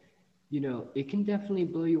 yeah. You know, it can definitely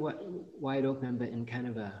blow you wide open, but in kind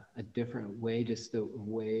of a different way, just a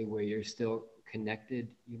way where you're still connected,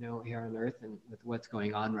 you know, here on earth and with what's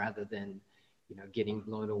going on rather than, you know, getting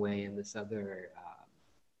blown away in this other,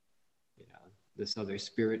 you know, this other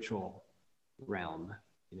spiritual realm,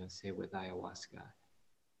 you know, say with ayahuasca.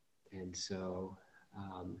 And so,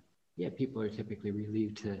 yeah, people are typically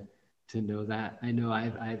relieved to know that. I know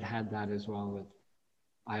I've had that as well with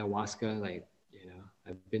ayahuasca. Like, you know,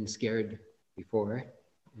 I've been scared before,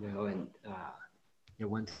 you know, and you know,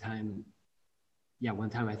 one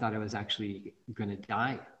time I thought I was actually gonna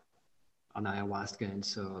die on ayahuasca, and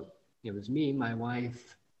so it was me, my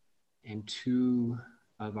wife, and two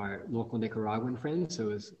of our local Nicaraguan friends. So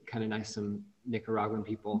it was kind of nice. Some Nicaraguan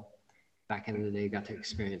people back in the day got to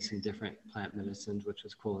experience some different plant medicines, which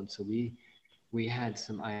was cool. And so we had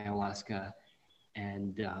some ayahuasca,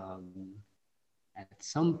 and at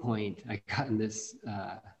some point I got in this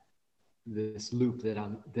this loop that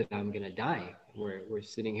I'm gonna die. We're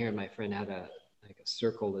sitting here, and my friend had a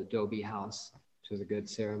circle adobe house, which was a good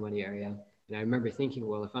ceremony area. And I remember thinking,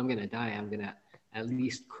 well, if I'm gonna die, I'm gonna at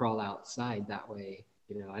least crawl outside. That way,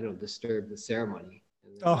 you know, I don't disturb the ceremony.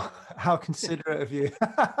 And then, Oh, how considerate of you.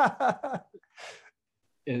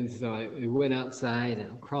 and so I went outside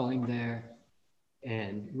and I'm crawling there.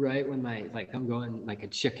 And right when I'm going like a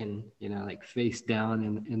chicken, you know, like face down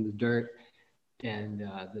in the dirt. And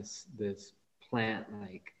this plant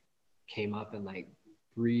like came up and like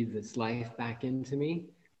breathed its life back into me.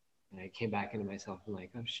 And I came back into myself and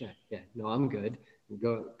like, oh shit, yeah, no, I'm good. And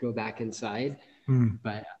go back inside.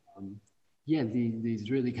 But yeah,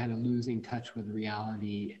 these really kind of losing touch with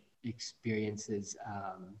reality experiences.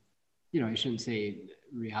 You know, I shouldn't say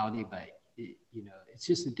reality, but you know, it's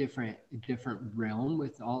just a different realm.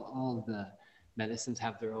 With all of the medicines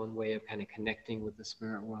have their own way of kind of connecting with the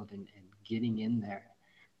spirit world and getting in there.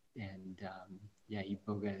 And yeah,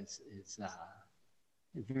 iboga is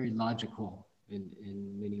very logical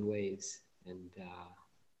in many ways. And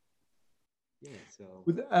yeah,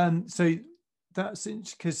 So that's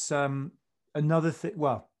interesting because another thing.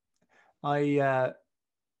 Well, I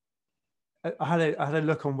I had a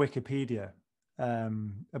look on Wikipedia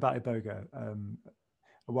about iboga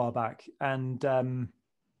a while back, and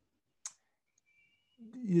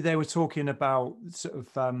they were talking about sort of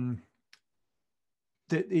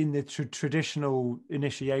in the traditional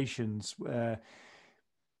initiations.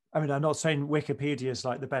 I mean, I'm not saying Wikipedia is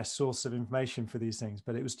like the best source of information for these things,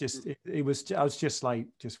 but it was just it was I was just like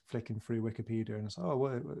just flicking through Wikipedia and I was like, oh,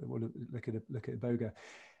 well, look at iboga.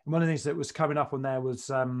 And one of the things that was coming up on there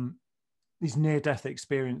was these near-death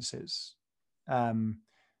experiences. And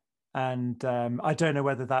I don't know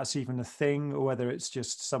whether that's even a thing or whether it's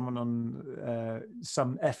just someone on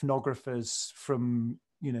some ethnographers from,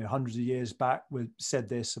 you know, hundreds of years back said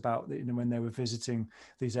this about, you know, when they were visiting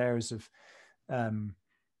these areas of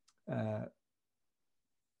uh,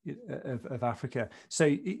 of Africa.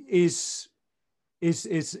 So is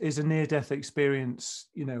a near-death experience,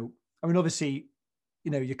 you know, I mean, obviously,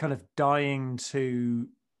 you know, you're kind of dying to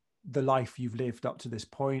the life you've lived up to this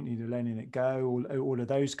point, you know, letting it go, all of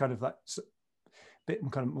those kind of like bit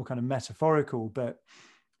more kind of metaphorical. But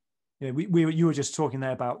you know, you were just talking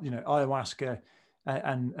there about, you know, ayahuasca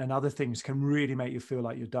and other things can really make you feel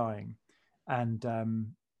like you're dying, and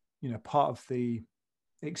you know, part of the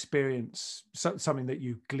experience, something that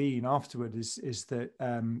you glean afterward is that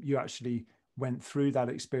you actually went through that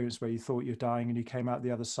experience where you thought you're dying and you came out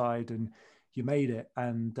the other side and you made it,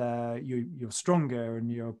 and you're stronger,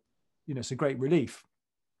 and it's a great relief.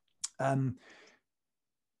 So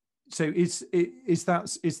is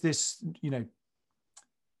this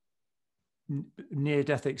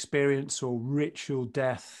near-death experience or ritual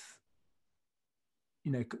death,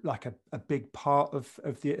 like a big part of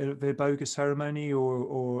the Iboga ceremony,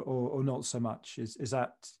 or not so much? Is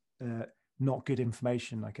that not good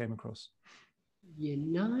information I came across? Yeah,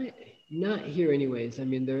 not here anyways. I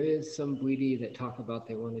mean, there is some Bwiti that talk about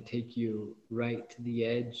they want to take you right to the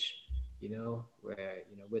edge, where,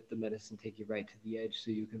 with the medicine, take you right to the edge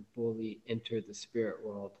so you can fully enter the spirit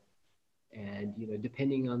world. And,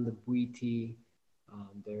 depending on the Bwiti,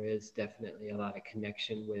 there is definitely a lot of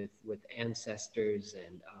connection with ancestors,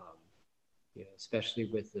 and, especially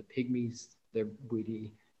with the Pygmies, their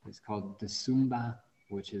Bwiti is called Dasumba,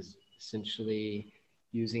 which is essentially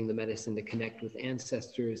using the medicine to connect with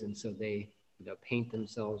ancestors. And so they, paint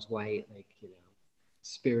themselves white, like,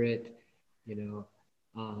 spirit,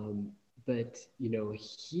 but,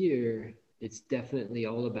 here it's definitely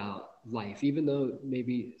all about life, even though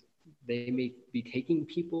maybe they may be taking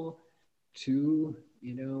people to,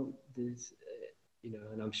 this,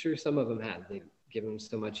 and I'm sure some of them have, they give them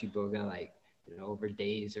so much Iboga, like, over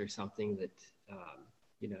days or something, that,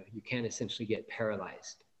 you can essentially get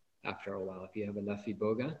paralyzed after a while. If you have enough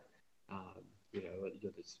Iboga,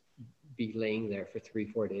 you'll just be laying there for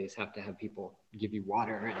 3-4 days, have to have people give you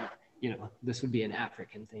water. And, this would be an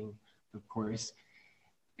African thing, of course.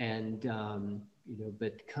 And,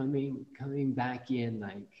 but coming back in,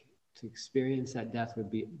 like, to experience that death would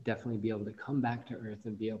be definitely be able to come back to earth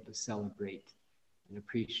and be able to celebrate and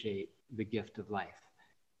appreciate the gift of life.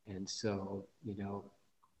 And so,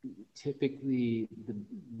 typically the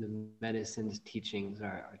medicine's teachings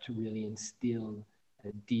are to really instill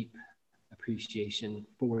a deep appreciation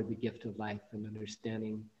for the gift of life, and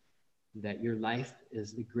understanding that your life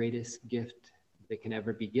is the greatest gift that can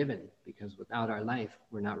ever be given, because without our life,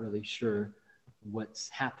 we're not really sure what's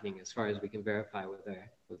happening as far as we can verify with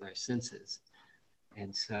our senses.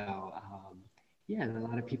 And so, a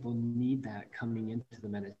lot of people need that coming into the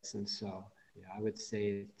medicine. So, I would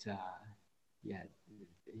say that,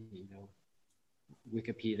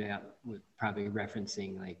 Wikipedia was probably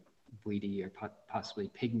referencing like Bwiti, or possibly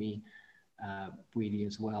Pygmy Bwiti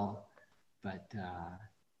as well. But the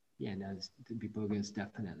Iboga is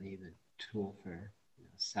definitely the tool for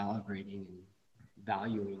celebrating and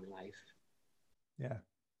valuing life. Yeah.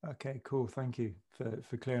 Okay, cool. Thank you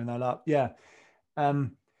for clearing that up. Yeah. So,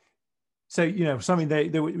 something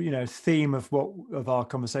that theme of our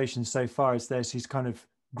conversation so far is there's these kind of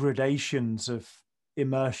gradations of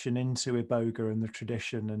immersion into Iboga and the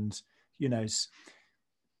tradition. And,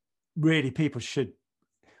 really people should,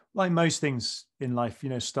 like most things in life,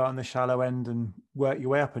 start on the shallow end and work your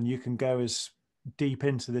way up, and you can go as deep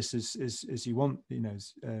into this as you want,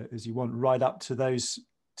 as you want, right up to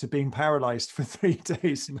being paralyzed for 3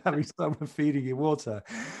 days and having someone feeding you water.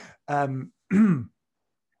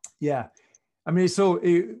 Yeah. I mean,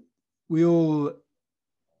 we all,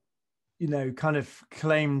 kind of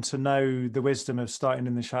claim to know the wisdom of starting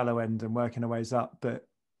in the shallow end and working our ways up. But,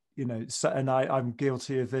 and I'm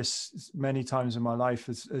guilty of this many times in my life,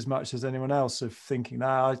 as much as anyone else, of thinking,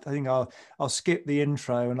 I think I'll skip the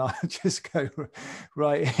intro and I'll just go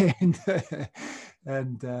right in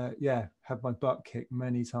and have my butt kicked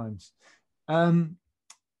many times.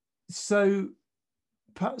 So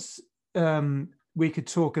perhaps we could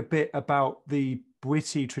talk a bit about the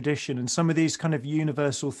Bwiti tradition and some of these kind of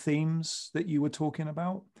universal themes that you were talking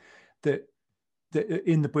about, that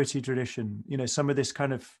in the Bwiti tradition, some of this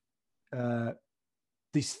kind of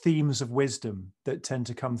these themes of wisdom that tend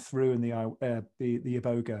to come through in the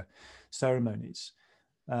Iboga ceremonies,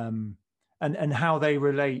 and how they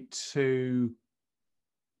relate to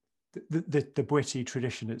the Bwiti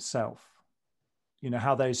tradition itself.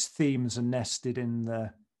 How those themes are nested in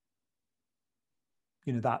the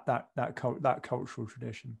that cultural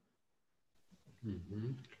tradition.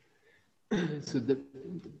 Mm-hmm. So the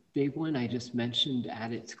big one I just mentioned,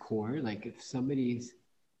 at its core, like if somebody's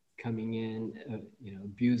coming in,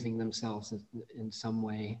 abusing themselves in some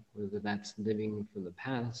way, whether that's living from the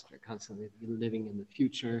past or constantly living in the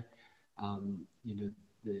future, the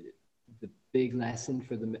big lesson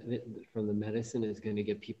from the medicine is going to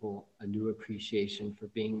give people a new appreciation for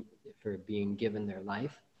being given their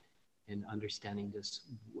life, and understanding just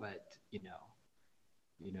what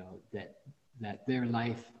that their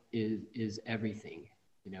life is everything,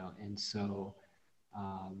 and so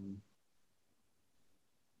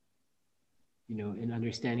in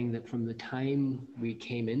understanding that from the time we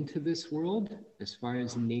came into this world, as far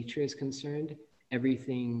as nature is concerned,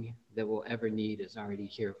 everything that we'll ever need is already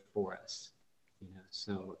here for us.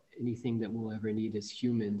 So anything that we'll ever need as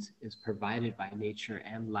humans is provided by nature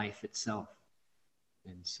and life itself.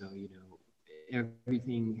 And so,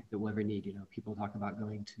 everything that we'll ever need, people talk about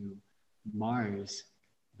going to Mars,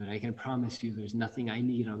 but I can promise you there's nothing I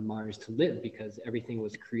need on Mars to live, because everything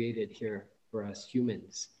was created here for us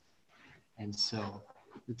humans. And so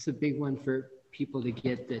it's a big one for people to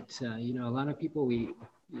get that, a lot of people, we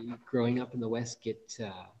growing up in the West get,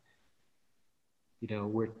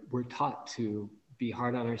 we're taught to be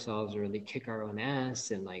hard on ourselves, or really kick our own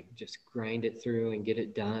ass and like just grind it through and get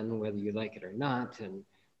it done, whether you like it or not. And,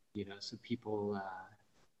 so people,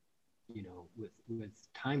 with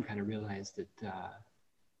time kind of realize that,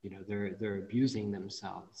 they're abusing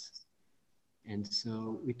themselves. And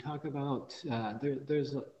so we talk about,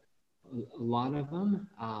 there's a lot of them.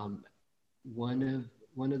 One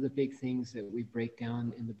of the big things that we break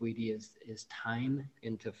down in the Bwiti is time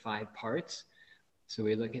into 5 parts. So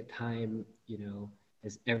we look at time,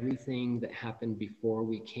 as everything that happened before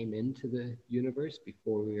we came into the universe,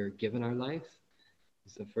 before we were given our life.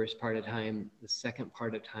 It's the first part of time. The second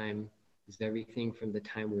part of time is everything from the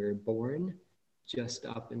time we were born just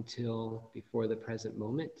up until before the present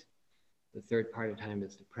moment. The third part of time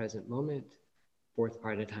is the present moment. Fourth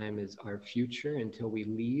part of time is our future until we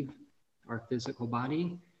leave our physical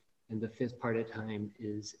body. And the fifth part of time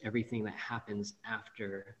is everything that happens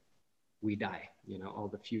after we die, all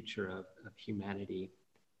the future of humanity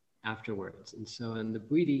afterwards. And so in the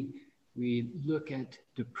Bwiti, we look at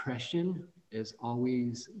depression as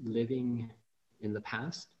always living in the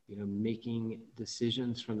past, making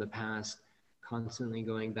decisions from the past, constantly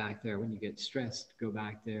going back there. When you get stressed, go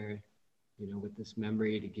back there, with this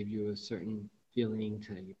memory to give you a certain feeling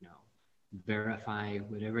to, verify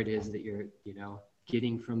whatever it is that you're,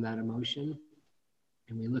 getting from that emotion.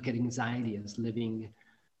 And we look at anxiety as living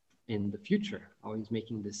in the future, always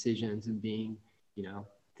making decisions and being,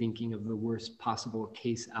 thinking of the worst possible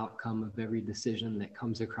case outcome of every decision that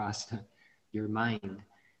comes across your mind.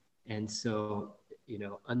 And so,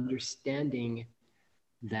 understanding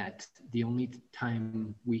that the only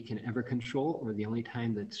time we can ever control, or the only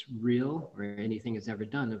time that's real or anything is ever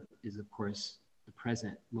done, is of course the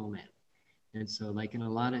present moment. And so, like in a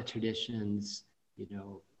lot of traditions,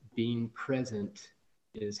 being present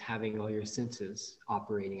is having all your senses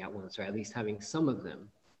operating at once, or at least having some of them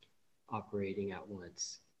operating at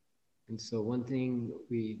once. And so one thing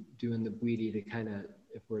we do in the Bwiti to kind of,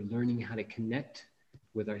 if we're learning how to connect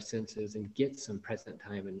with our senses and get some present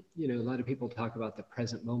time, and a lot of people talk about the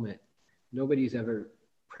present moment. Nobody's ever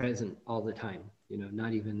present all the time,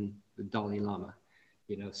 not even the Dalai Lama,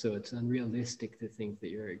 so it's unrealistic to think that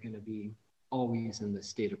you're going to be always in the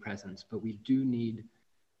state of presence, but we do need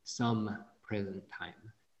some present time,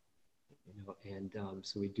 and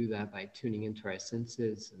so we do that by tuning into our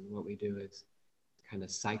senses. And what we do is kind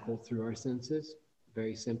of cycle through our senses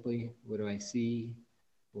very simply. What do I see?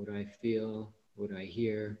 What do I feel? What do I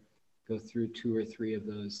hear? Go through 2 or 3 of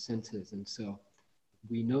those senses. And so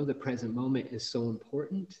we know the present moment is so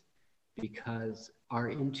important because our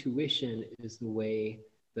intuition is the way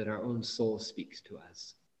that our own soul speaks to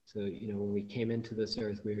us. So, when we came into this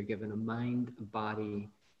earth, we were given a mind, a body,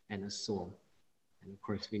 and a soul. And of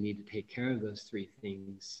course, we need to take care of those 3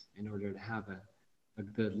 things in order to have a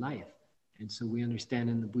good life. And so we understand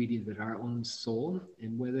in the Bwiti that our own soul,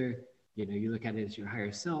 and whether, you look at it as your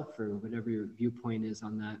higher self or whatever your viewpoint is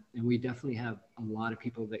on that. And we definitely have a lot of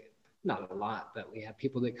people that, not a lot, but we have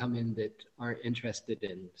people that come in that aren't interested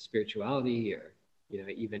in spirituality or,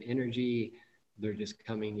 even energy. They're just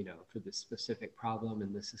coming, for this specific problem.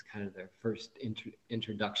 And this is kind of their first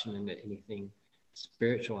introduction into anything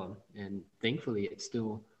spiritual. And thankfully, it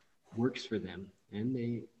still works for them. And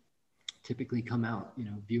they typically come out,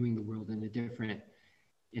 viewing the world in a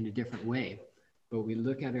different way. But we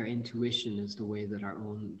look at our intuition as the way that our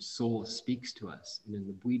own soul speaks to us. And in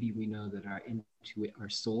the Bwiti, we know that our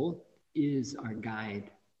soul is our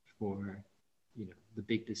guide for, the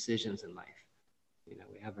big decisions in life.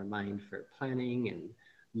 We have our mind for planning and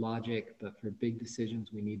logic, but for big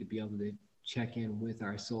decisions, we need to be able to check in with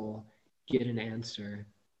our soul, get an answer,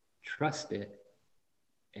 trust it.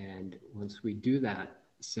 And once we do that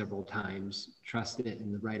several times, trust it,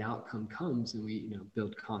 and the right outcome comes, and we,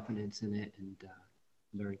 build confidence in it and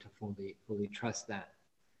learn to fully trust that.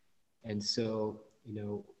 And so,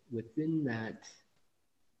 within that,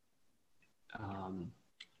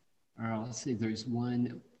 or I'll say there's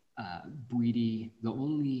one Bwiti,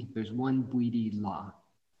 there's one Bwiti law,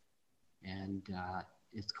 and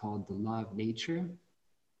it's called the law of nature.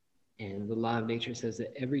 And the law of nature says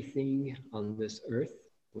that everything on this earth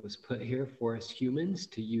was put here for us humans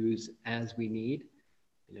to use as we need,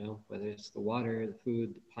 whether it's the water, the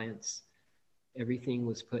food, the plants, everything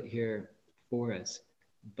was put here for us,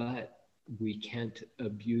 but we can't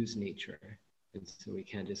abuse nature. And so we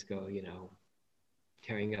can't just go,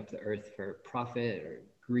 tearing up the earth for profit or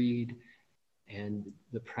greed. And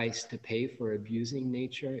the price to pay for abusing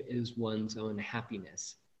nature is one's own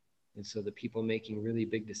happiness. And so the people making really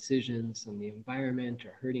big decisions on the environment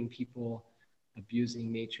or hurting people, abusing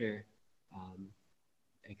nature,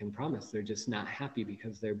 I can promise they're just not happy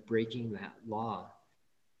because they're breaking that law.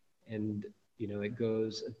 And, it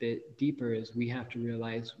goes a bit deeper as we have to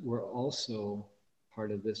realize we're also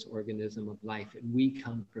part of this organism of life, and we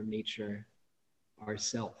come from nature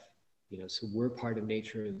ourselves. So we're part of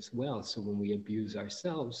nature as well. So when we abuse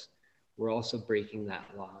ourselves, we're also breaking that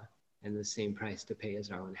law, and the same price to pay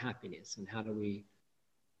is our own happiness. And how do we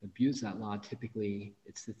abuse that law? Typically,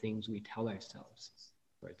 it's the things we tell ourselves,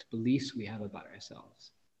 or it's beliefs we have about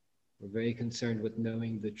ourselves. We're very concerned with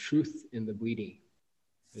knowing the truth in the Bwiti.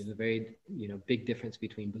 There's a very, big difference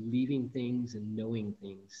between believing things and knowing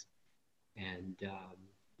things. And,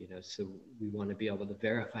 so we want to be able to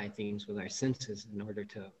verify things with our senses in order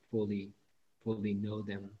to fully know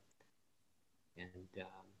them. And, but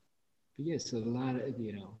yeah, so a lot of,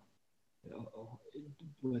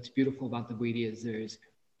 what's beautiful about the Bwiti is there's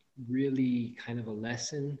really kind of a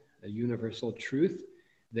lesson, a universal truth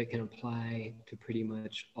that can apply to pretty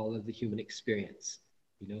much all of the human experience.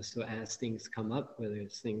 So as things come up, whether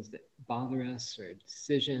it's things that bother us or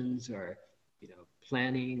decisions or,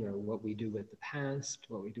 planning or what we do with the past,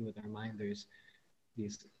 what we do with our mind, there's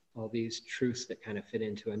all these truths that kind of fit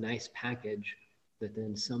into a nice package that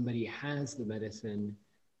then somebody has the medicine,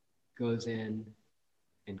 goes in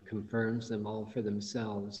and confirms them all for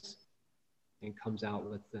themselves and comes out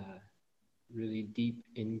with really deep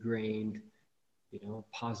ingrained,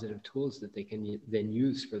 positive tools that they can then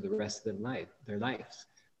use for the rest of their lives.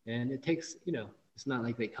 And it takes, it's not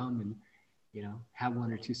like they come and, have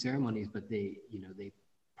one or two ceremonies, but they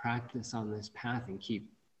practice on this path and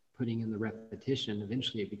keep putting in the repetition.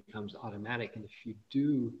 Eventually it becomes automatic. And if you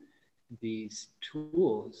do these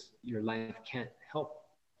tools, your life can't help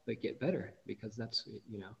but get better, because that's,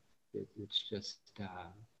 it's just,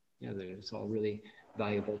 there's all really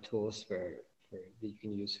valuable tools for that you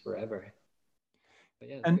can use forever. But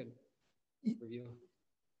yeah, that's good review.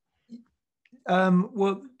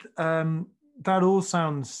 That all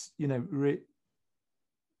sounds,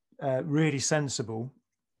 really sensible,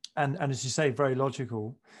 and as you say, very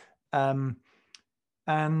logical. And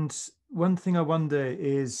one thing I wonder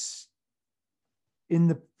is, in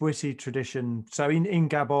the Bwiti tradition, so in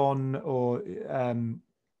Gabon or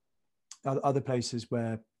other places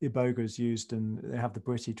where Iboga is used and they have the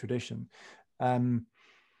Bwiti tradition,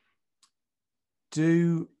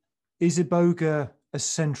 is Iboga a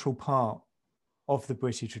central part of the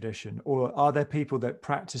Bwiti tradition, or are there people that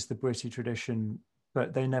practice the Bwiti tradition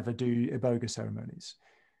but they never do Iboga ceremonies?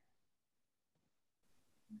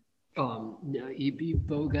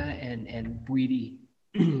 Iboga and Bwiti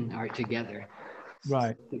are together.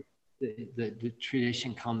 Right. The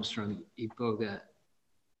tradition comes from Iboga.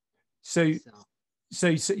 So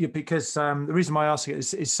yeah, because the reason why I ask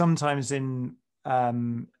it is sometimes in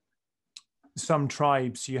some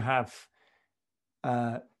tribes you have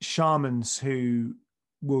shamans who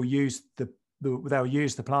will use they'll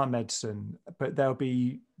use the plant medicine, but they'll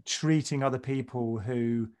be treating other people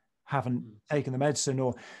who haven't taken the medicine,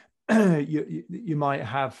 or you might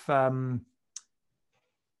have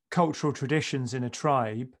cultural traditions in a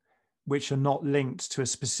tribe which are not linked to a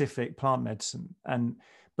specific plant medicine.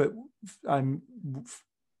 But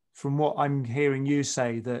from what I'm hearing you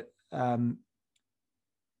say, that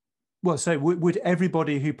so would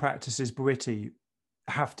everybody who practices Bwiti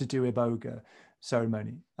have to do Iboga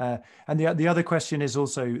ceremony? And the other question is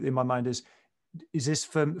also in my mind is this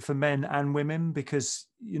for men and women? Because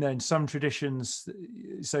in some traditions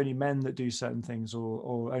it's only men that do certain things,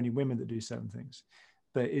 or only women that do certain things.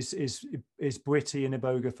 But is Bwiti and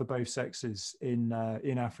Iboga for both sexes in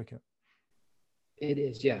Africa? It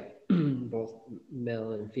is, yeah. Both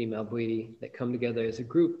male and female Bwiti that come together as a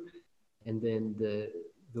group, and then the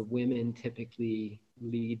women typically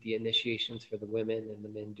lead the initiations for the women, and the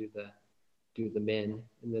men do the men,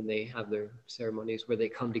 and then they have their ceremonies where they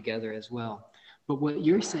come together as well. But what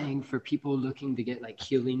you're saying for people looking to get like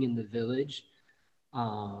healing in the village,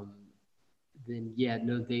 then yeah,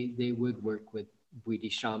 no, they would work with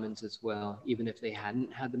Bwiti shamans as well, even if they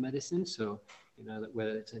hadn't had the medicine. So,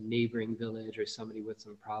 whether it's a neighboring village or somebody with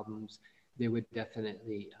some problems, they would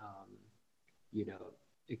definitely,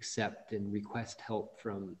 accept and request help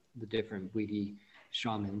from the different Bwiti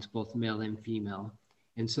shamans, both male and female.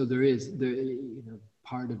 And so there,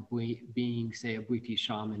 part of being, say, a Bwiti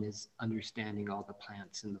shaman is understanding all the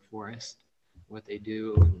plants in the forest, what they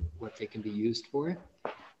do and what they can be used for.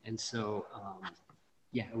 And so,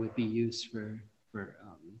 it would be used for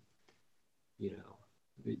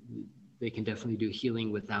they can definitely do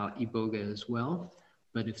healing without iboga as well.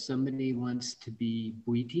 But if somebody wants to be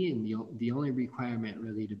Bwiti, and the only requirement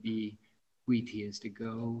really to be Bwiti is to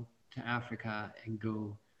go to Africa and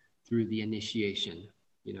go through the initiation,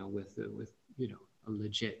 with a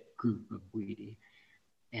legit group of Bwiti.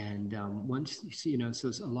 And once,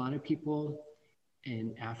 so a lot of people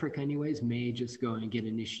in Africa anyways may just go and get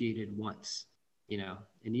initiated once,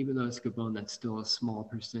 and even though it's Gabon, that's still a small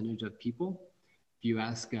percentage of people. If you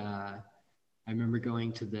ask, I remember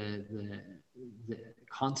going to the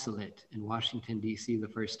consulate in Washington, D.C. the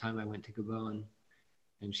first time I went to Gabon,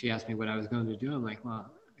 and she asked me what I was going to do. I'm like,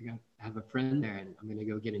 well, I have a friend there and I'm going to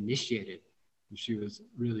go get initiated. And she was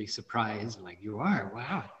really surprised, like, you are?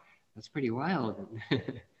 Wow, that's pretty wild.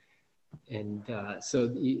 And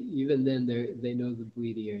so even then, they know the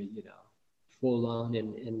Bwiti are, full on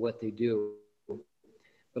in what they do.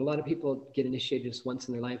 But a lot of people get initiated just once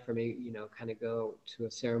in their life, or maybe, kind of go to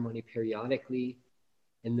a ceremony periodically.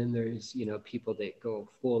 And then there's, people that go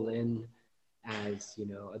full in as,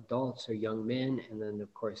 adults or young men. And then,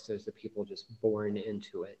 of course, there's the people just born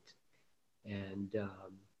into it. And,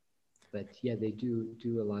 but yeah, they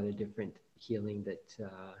do a lot of different healing that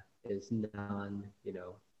is non,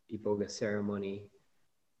 iboga ceremony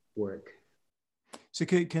work. So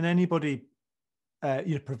can anybody,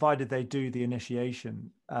 provided they do the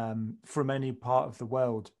initiation from any part of the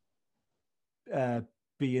world,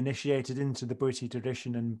 be initiated into the Bwiti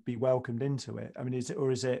tradition and be welcomed into it? I mean, is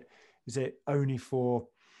it only for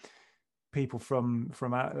people from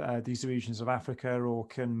these regions of Africa, or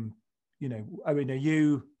can, are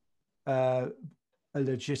you a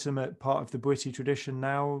legitimate part of the Bwiti tradition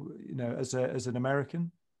now, as an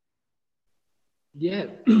American? Yeah,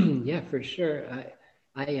 yeah, for sure.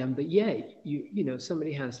 I am, but yeah,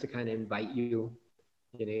 somebody has to kind of invite you.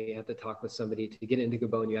 You have to talk with somebody to get into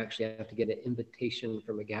Gabon. You actually have to get an invitation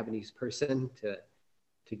from a Gabonese person to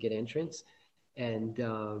get entrance. And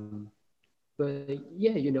but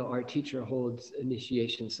yeah, our teacher holds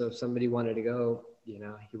initiation. So if somebody wanted to go, he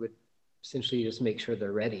would essentially just make sure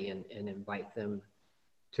they're ready and invite them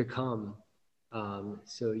to come.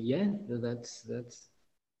 So yeah, no, that's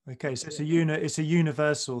okay. So it's a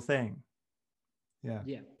universal thing. Yeah.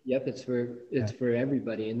 Yeah. Yep. It's for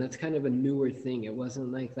everybody. And that's kind of a newer thing. It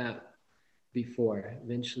wasn't like that before.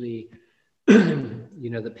 Eventually,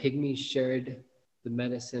 the Pygmies shared the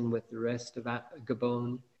medicine with the rest of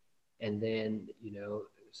Gabon. And then,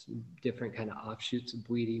 some different kind of offshoots of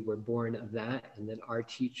Bwiti were born of that. And then our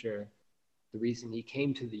teacher, the reason he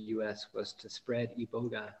came to the US was to spread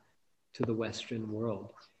iboga to the Western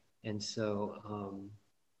world. And so,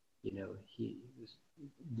 he was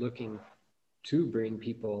looking to bring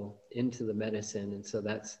people into the medicine. And so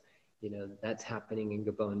that's happening in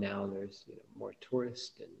Gabon now. There's more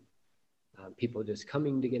tourists and people just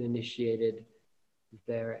coming to get initiated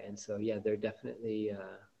there. And so, yeah, they're definitely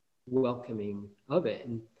welcoming of it.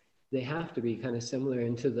 And they have to be kind of similar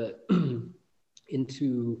into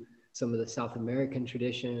some of the South American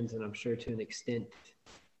traditions, and I'm sure to an extent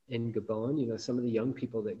in Gabon, some of the young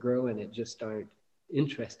people that grow in it just aren't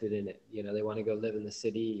interested in it. They want to go live in the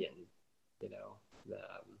city and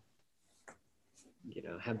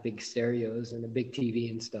have big stereos and a big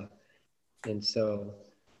TV and stuff. And so,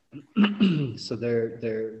 so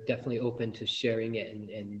they're definitely open to sharing it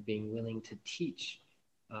and being willing to teach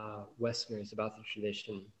Westerners about the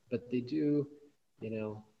tradition. But they do,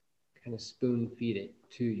 kind of spoon feed it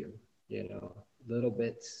to you, little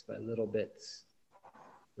bits by little bits,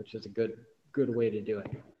 which is a good way to do it.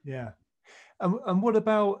 Yeah. And what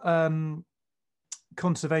about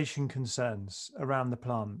conservation concerns around the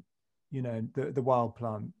plant, the wild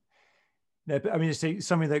plant? I mean, it's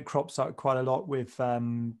something that crops up quite a lot with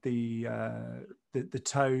the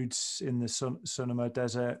toads in the Sonoma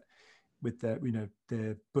Desert, with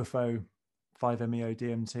the Bufo 5-MeO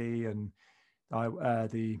DMT, and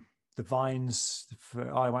the vines for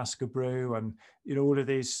ayahuasca brew, and all of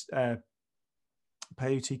these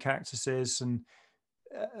peyote cactuses, and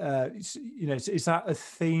is that a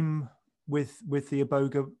theme with the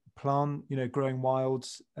iboga plant, growing wild?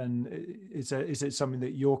 And is it something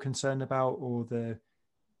that you're concerned about, or the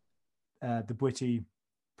Bwiti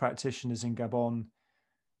practitioners in Gabon,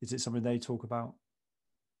 is it something they talk about?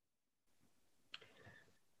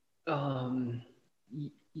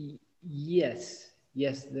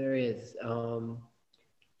 Yes, there is.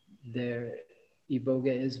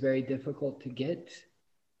 iboga is very difficult to get.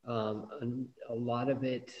 And a lot of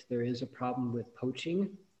it, there is a problem with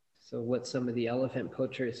poaching. So what some of the elephant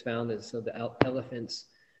poachers found is, so the elephants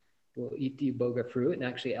will eat the iboga fruit, and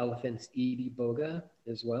actually elephants eat iboga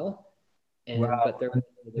as well. And Wow. but they're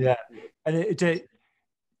Yeah. And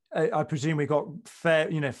I presume we got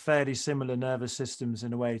fairly similar nervous systems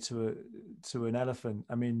in a way to an elephant.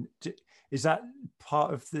 I mean, is that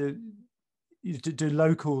part of do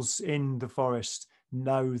locals in the forest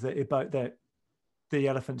know that the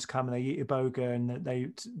elephants come and they eat iboga, and that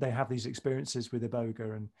they have these experiences with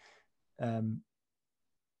iboga, and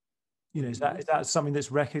is that something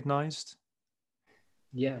that's recognized?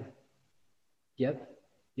 Yeah. Yep.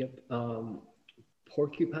 Yep.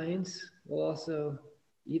 Porcupines will also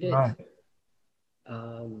eat Right. it.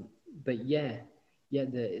 But yeah,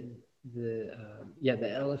 the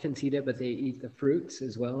elephants eat it, but they eat the fruits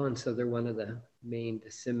as well, and so they're one of the main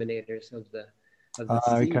disseminators of the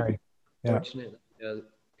seed. Okay. Yeah. Fortunately,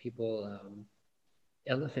 people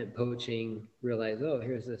elephant poaching realize, oh,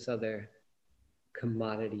 here's this other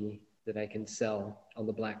commodity that I can sell on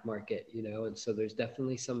the black market, and so there's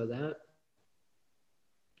definitely some of that.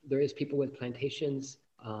 There is people with plantations,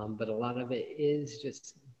 but a lot of it is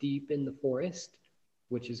just deep in the forest,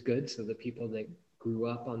 which is good. So the people that grew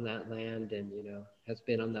up on that land and has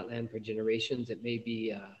been on that land for generations, it may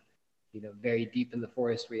be very deep in the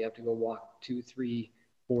forest where you have to go walk 2, 3,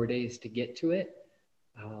 4 days to get to it.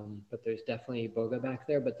 But there's definitely iboga back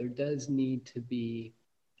there, but there does need to be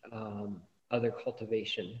other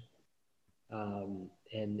cultivation, and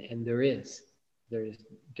there's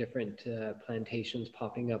different plantations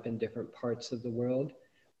popping up in different parts of the world,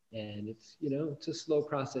 and it's a slow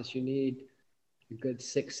process. You need a good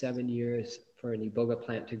 6-7 years for an iboga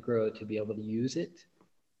plant to grow to be able to use it.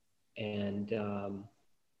 And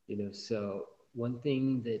so one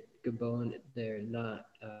thing that Gabon, they're not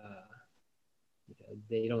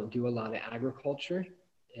they don't do a lot of agriculture,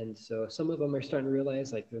 and so some of them are starting to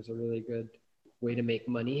realize like there's a really good way to make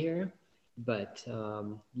money here, but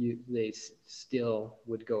they still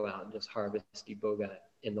would go out and just harvest iboga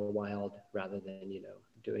in the wild rather than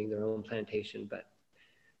doing their own plantation. But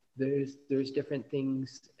there's different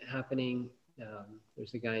things happening.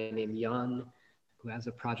 There's a guy named Jan who has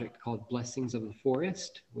a project called Blessings of the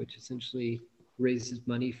Forest, which essentially raises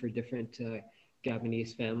money for different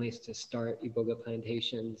Gabonese families to start iboga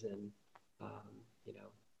plantations and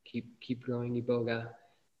keep growing iboga.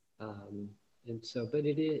 And so, but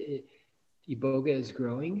iboga is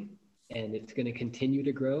growing, and it's going to continue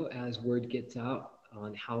to grow as word gets out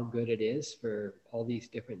on how good it is for all these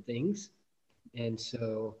different things. And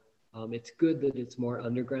so it's good that it's more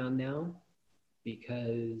underground now,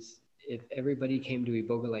 because if everybody came to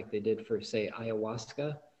iboga like they did for, say,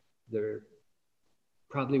 ayahuasca, there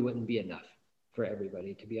probably wouldn't be enough for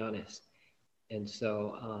everybody, to be honest. And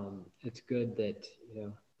so it's good that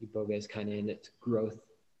iboga is kind of in its growth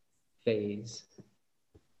phase.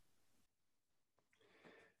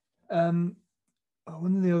 One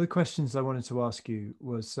of the other questions I wanted to ask you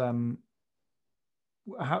was,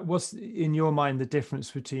 what's in your mind the difference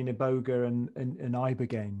between iboga and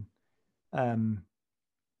ibogaine?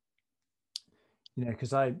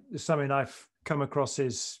 Because something I've come across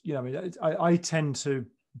is, I tend to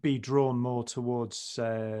be drawn more towards,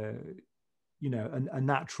 a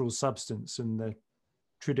natural substance and the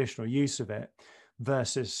traditional use of it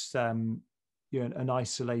versus, an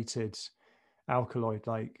isolated alkaloid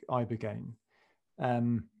like ibogaine.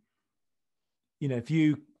 If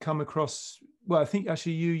you come across, well, I think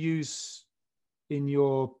actually you use in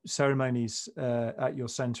your ceremonies at your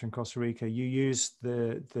center in Costa Rica, you use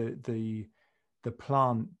the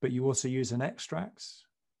plant, but you also use an extract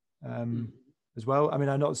as well. I mean,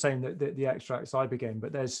 I'm not saying that the extract's ibogaine,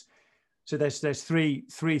 but there's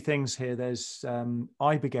three things here. There's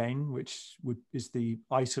ibogaine, which is the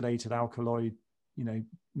isolated alkaloid,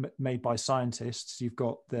 made by scientists. You've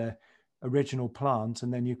got the original plant,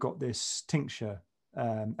 and then you've got this tincture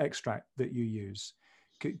extract that you use.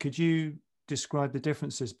 Could you describe the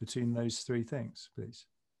differences between those three things, please?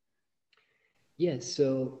 Yes.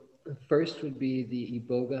 So first would be the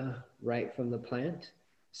iboga right from the plant.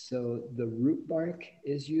 So the root bark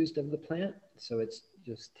is used of the plant. So it's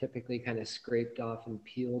just typically kind of scraped off and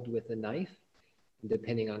peeled with a knife.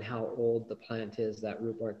 Depending on how old the plant is, that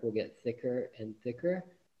root bark will get thicker and thicker.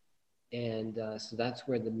 And so that's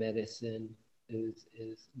where the medicine is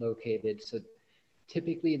located. So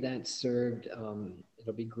typically that's served,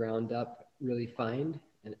 it'll be ground up really fine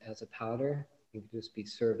and as a powder. It can just be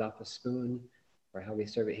served off a spoon, or how we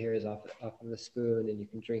serve it here is off of a spoon, and you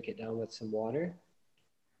can drink it down with some water.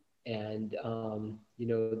 And, you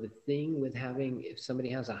know, the thing with having, if somebody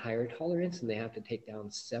has a higher tolerance and they have to take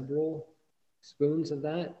down several spoons of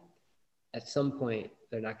that, at some point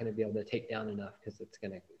they're not going to be able to take down enough because it's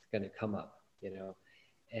going to come up, you know.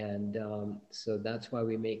 And so that's why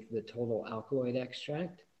we make the total alkaloid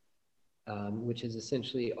extract, which is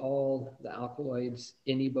essentially all the alkaloids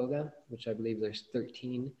in iboga, which I believe there's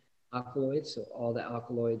 13 alkaloids. So all the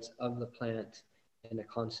alkaloids of the plant in a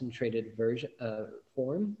concentrated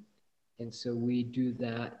form. And so we do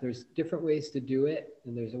that. There's different ways to do it.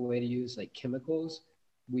 And there's a way to use like chemicals.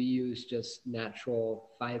 We use just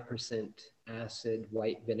natural 5% acid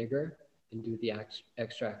white vinegar and do the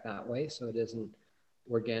extract that way. So it isn't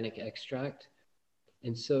organic extract.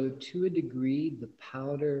 And so to a degree, the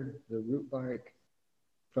powder, the root bark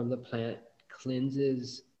from the plant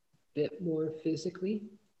cleanses a bit more physically.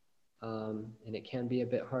 And it can be a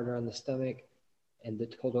bit harder on the stomach. And the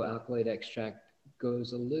total alkaloid extract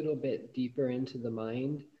goes a little bit deeper into the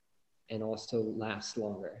mind and also lasts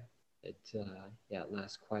longer. It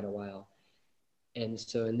lasts quite a while. And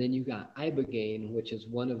so, and then you got ibogaine, which is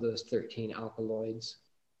one of those 13 alkaloids,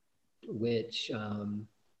 which,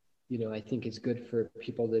 you know, I think is good for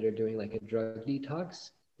people that are doing like a drug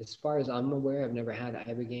detox. As far as I'm aware, I've never had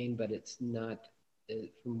ibogaine, but it's not,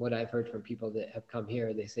 from what I've heard from people that have come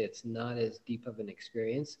here, they say it's not as deep of an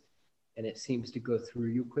experience and it seems to go through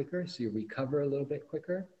you quicker. So you recover a little bit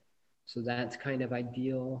quicker. So that's kind of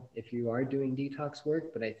ideal if you are doing detox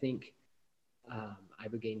work. But I think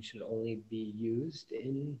ibogaine should only be used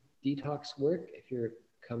in detox work. If you're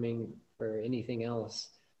coming for anything else,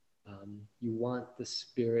 you want the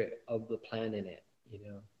spirit of the plant in it. You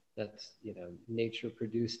know, that's, you know, nature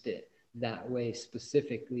produced it that way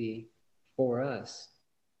specifically for us.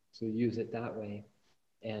 So use it that way.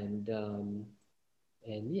 And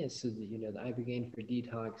yeah, so you know, the ibogaine for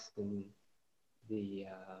detox and the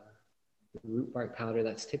root bark powder,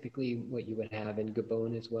 that's typically what you would have in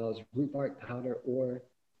Gabon as well, as root bark powder or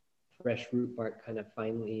fresh root bark, kind of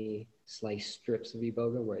finely sliced strips of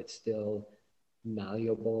iboga where it's still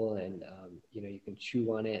malleable and you know, you can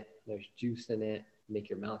chew on it. There's juice in it, make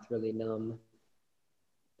your mouth really numb.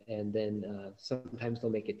 And then sometimes they'll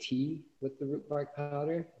make a tea with the root bark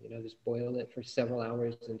powder. You know, just boil it for several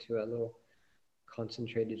hours into a little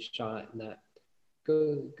concentrated shot, and that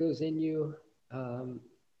goes in you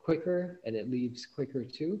quicker, and it leaves quicker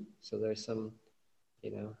too. So there's some,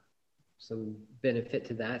 you know, some benefit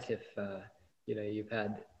to that if you know, you've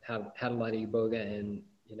had a lot of iboga and,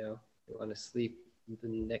 you know, you want to sleep the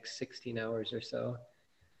next 16 hours or so.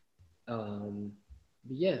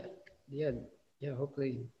 Yeah,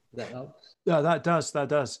 hopefully that helps. Yeah, that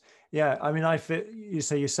does. Yeah, I mean, you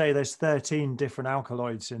say there's 13 different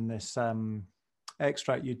alkaloids in this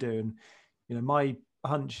extract you do, and you know, my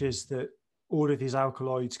hunch is that all of these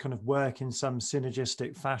alkaloids kind of work in some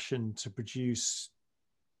synergistic fashion to produce,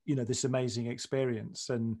 you know, this amazing experience.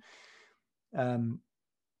 And you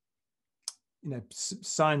know,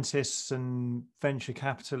 scientists and venture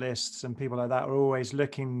capitalists and people like that are always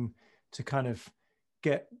looking to kind of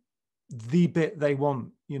get the bit they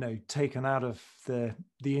want, you know, taken out of the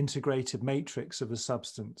integrated matrix of a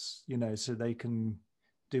substance, you know, so they can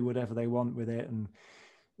do whatever they want with it, and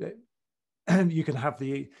you can have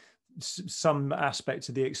some aspect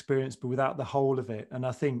of the experience but without the whole of it. And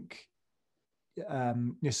I think you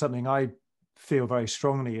know, something I feel very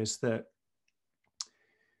strongly is that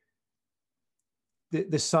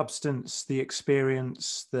the substance, the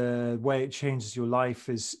experience, the way it changes your life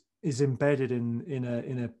is embedded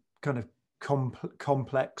in a kind of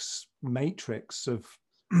complex matrix of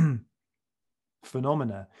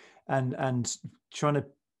phenomena, and trying to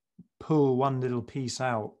pull one little piece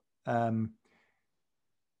out, you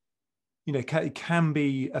know, it can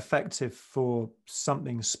be effective for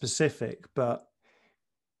something specific, but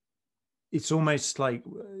it's almost like,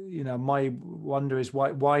 you know, my wonder is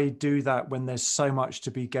why do that when there's so much to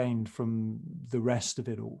be gained from the rest of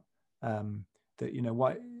it all? That, you know,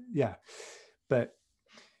 why? Yeah, but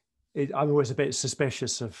I'm always a bit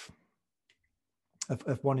suspicious of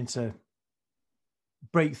wanting to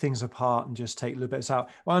break things apart and just take little bits out.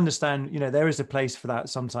 Well, I understand, you know, there is a place for that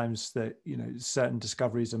sometimes, that, you know, certain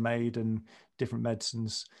discoveries are made and different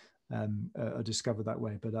medicines are discovered that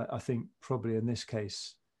way. But I think probably in this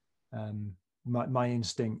case, my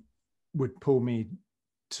instinct would pull me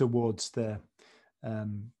towards the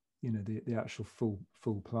you know, the actual full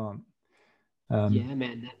plant. Yeah,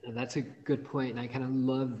 man, that's a good point. And I kind of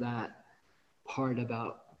love that part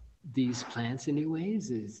about these plants anyways,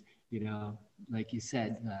 is, you know, like you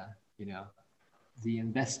said, you know, the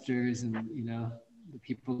investors and, you know, the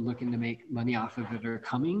people looking to make money off of it are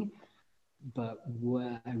coming. But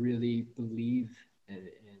what I really believe and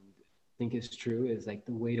think is true is like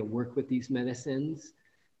the way to work with these medicines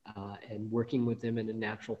and working with them in a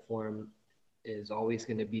natural form is always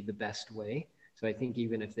going to be the best way. So I think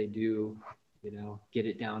even if they do, get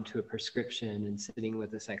it down to a prescription and sitting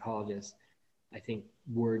with a psychologist, I think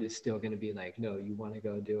word is still going to be like, no, you want to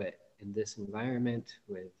go do it in this environment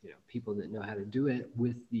with, people that know how to do it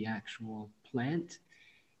with the actual plant.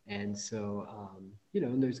 And so,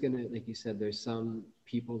 and there's going to, like you said, there's some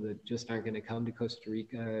people that just aren't going to come to Costa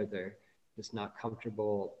Rica, or they're just not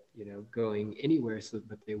comfortable, going anywhere. So,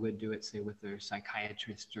 but they would do it, say, with their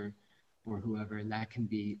psychiatrist or whoever, and that can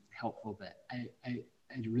be helpful. But I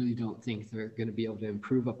really don't think they're going to be able to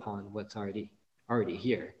improve upon what's already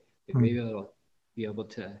here. Like maybe they'll be able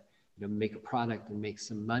to, make a product and make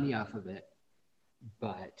some money off of it,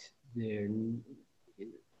 but they're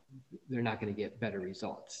not going to get better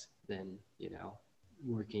results than,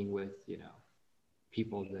 working with,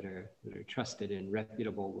 people that are trusted and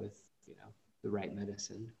reputable with, the right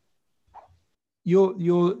medicine. Your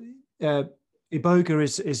iboga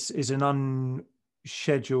is an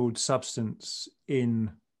unscheduled substance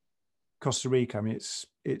in Costa Rica. I mean,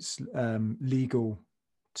 it's legal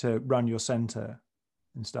to run your center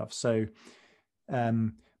and stuff. So,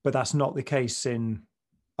 but that's not the case in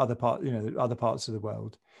other parts of the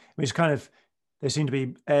world. I mean, it's kind of, there seem to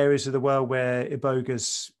be areas of the world where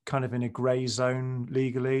iboga's kind of in a gray zone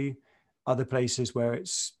legally, other places where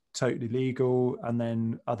it's totally legal, and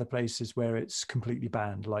then other places where it's completely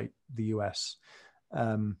banned, like the US.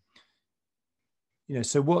 So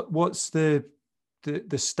what's the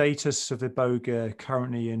status of iboga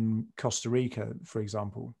currently in Costa Rica, for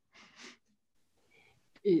example?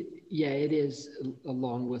 It is,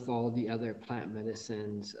 along with all the other plant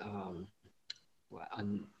medicines,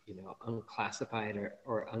 unclassified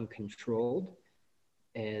or uncontrolled.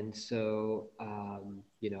 And so,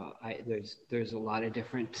 there's a lot of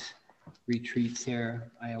different retreats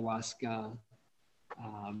here, ayahuasca,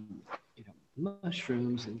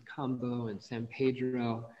 mushrooms and kambo and San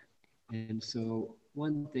Pedro. And so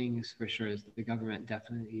one thing is for sure is that the government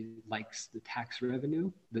definitely likes the tax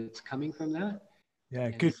revenue that's coming from that. Yeah,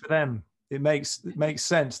 and good for them. It makes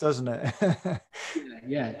sense, doesn't it?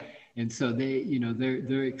 Yeah. And so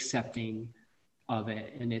they're accepting of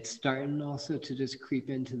it, and it's starting also to just creep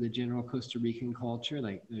into the general Costa Rican culture.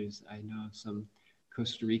 Like I know some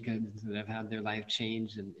Costa Ricans that have had their life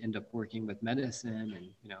changed and end up working with medicine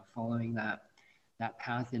and following that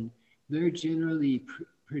path, and they're generally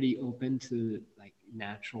pretty open to like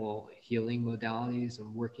natural healing modalities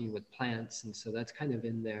and working with plants, and so that's kind of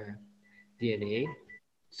in their DNA.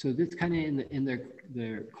 So that's kind of in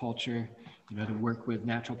their culture, to work with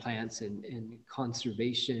natural plants and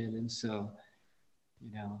conservation. And so,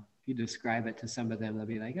 if you describe it to some of them, they'll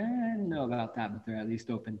be like, I don't know about that, but they're at least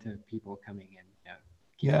open to people coming in,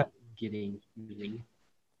 getting healing.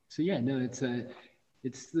 So yeah, no,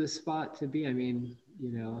 it's the spot to be. I mean,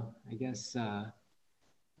 I guess,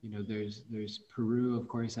 there's Peru, of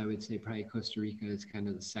course. I would say probably Costa Rica is kind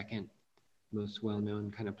of the second most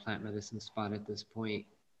well-known kind of plant medicine spot at this point,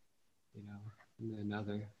 and then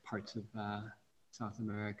other parts of South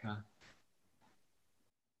America.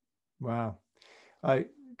 Wow.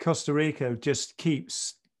 Costa Rica just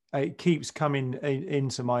keeps coming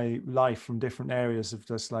into my life from different areas of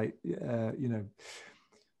just like,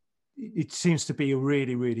 it seems to be a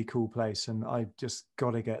really, really cool place, and I just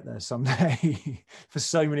got to get there someday for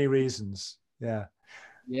so many reasons. Yeah.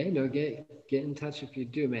 Yeah, no, get in touch if you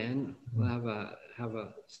do, man. We'll have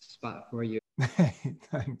a spot for you.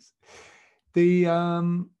 Thanks.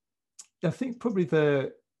 I think probably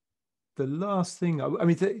the last thing,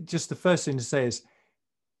 just the first thing to say is,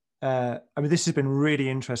 this has been a really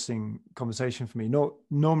interesting conversation for me. Not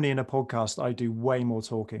normally in a podcast, I do way more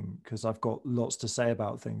talking because I've got lots to say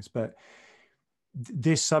about things, but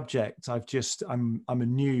this subject, I'm a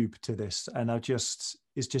noob to this, and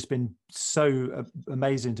it's just been so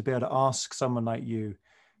amazing to be able to ask someone like you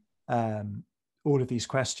all of these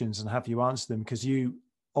questions and have you answer them, because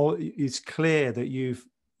it's clear that you've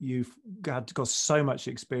got so much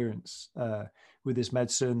experience with this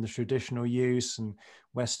medicine, the traditional use and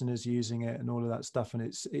Westerners using it and all of that stuff. And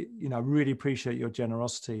I really appreciate your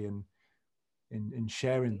generosity in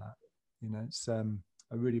sharing that.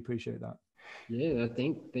 I really appreciate that. Yeah,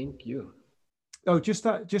 thank you. Oh, just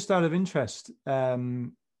out of interest,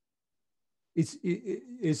 is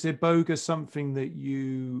iboga something that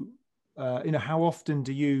you how often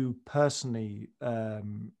do you personally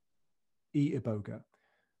eat iboga?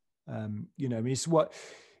 It's what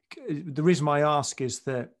the reason why I ask is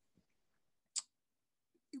that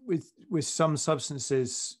with some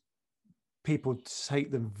substances, people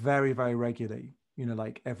take them very, very regularly,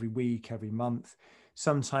 like every week, every month.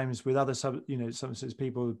 Sometimes with other substances,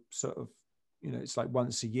 people sort of, it's like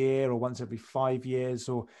once a year or once every 5 years,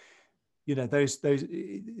 or, those,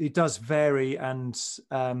 it does vary. And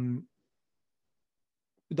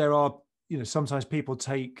there are, sometimes people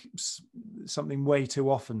take something way too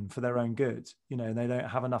often for their own good, and they don't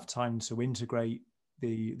have enough time to integrate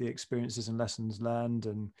the experiences and lessons learned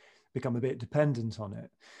and become a bit dependent on it.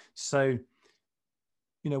 So,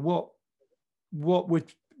 what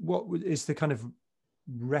is the kind of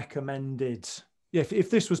recommended, if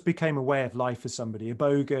this became a way of life for somebody,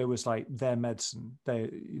 iboga was like their medicine,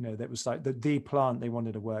 that was like the plant they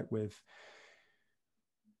wanted to work with,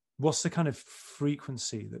 what's the kind of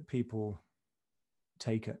frequency that people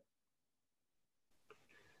take it?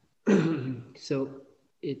 So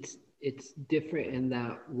it's different in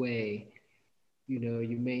that way.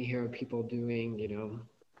 You may hear people doing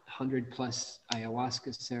 100+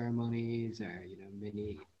 ayahuasca ceremonies, or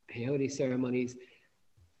many peyote ceremonies,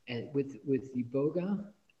 and with iboga,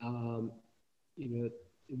 it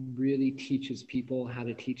really teaches people how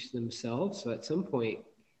to teach themselves. So at some point,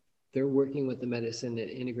 they're working with the medicine and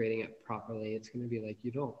integrating it properly. It's going to be like,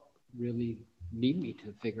 you don't really need me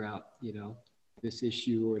to figure out this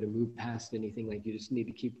issue or to move past anything. Like, you just need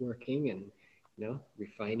to keep working and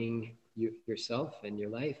refining yourself and your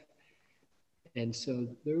life. And so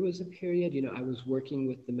there was a period, I was working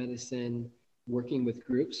with the medicine, working with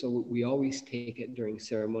groups. So we always take it during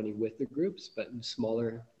ceremony with the groups, but in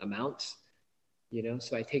smaller amounts,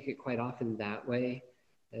 so I take it quite often that way,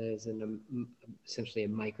 as essentially a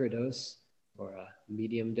microdose or a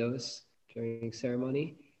medium dose during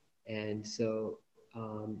ceremony. And so,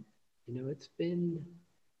 it's been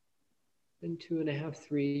 2.5,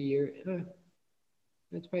 3 years.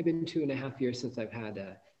 It's probably been 2.5 years since I've had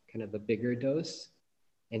a kind of a bigger dose.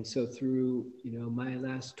 And so through, my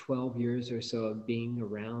last 12 years or so of being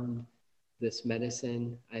around this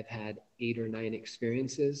medicine, I've had 8 or 9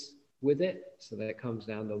 experiences with it. So that comes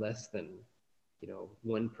down to less than,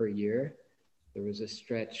 1 per year. There was a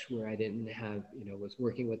stretch where I didn't have, was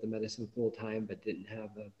working with the medicine full time, but didn't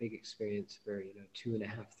have a big experience for,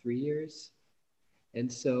 2.5, 3 years.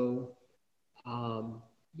 And so,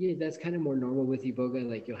 that's kind of more normal with iboga.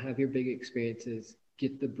 Like, you'll have your big experiences,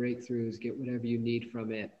 get the breakthroughs, get whatever you need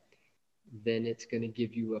from it. Then it's going to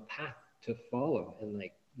give you a path to follow and,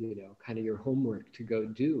 like, kind of your homework to go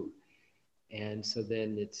do. And so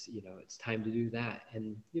then it's time to do that.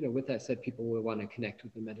 And, with that said, people will want to connect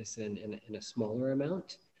with the medicine in a smaller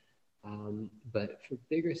amount. But for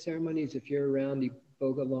bigger ceremonies, if you're around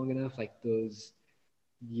iboga long enough, like, those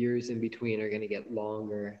years in between are going to get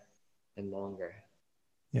longer and longer.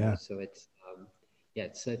 Yeah. So it's,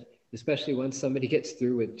 it's such, especially once somebody gets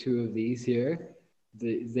through with 2 of these here,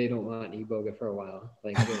 they don't want iboga for a while.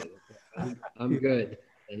 Like, I'm good.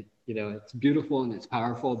 And, it's beautiful and it's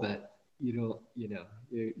powerful, but you're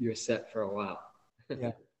set for a while.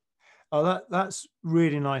 Yeah. Oh, that's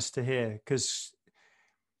really nice to hear, because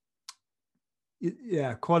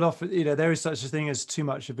quite often, there is such a thing as too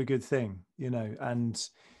much of a good thing, and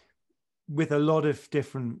with a lot of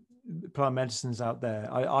different plant medicines out there,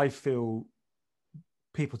 I feel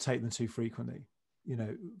people take them too frequently.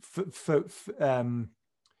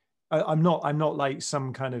 I'm not like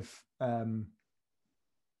some kind of I'm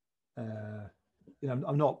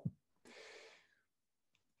not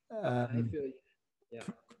I feel you. Yeah.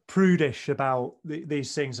 prudish about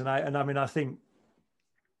these things, and I mean, I think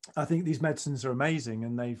these medicines are amazing,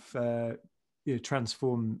 and they've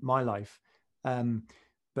transformed my life.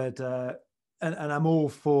 But and I'm all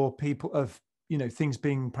for people of things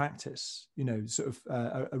being practice, sort of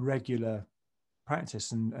a regular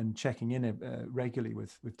practice, and checking in regularly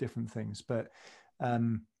with different things. But I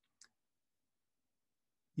mean,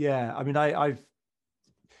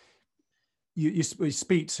 you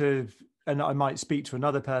speak to, and I might speak to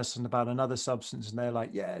another person about another substance, and they're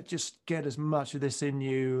like, yeah, just get as much of this in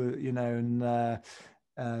you, and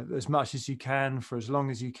as much as you can for as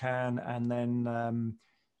long as you can, and then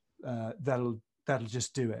that'll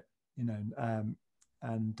just do it, and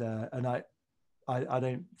I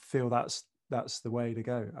don't feel that's the way to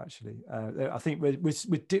go, actually. I think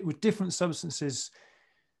with different substances,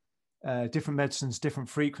 different medicines, different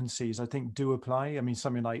frequencies, I think, do apply. I mean,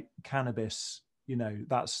 something like cannabis,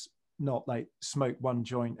 that's not like smoke one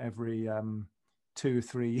joint every 2 or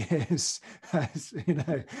 3 years. It's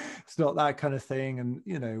not that kind of thing. And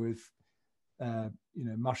with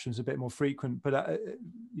mushrooms a bit more frequent, but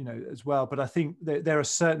as well. But I think there are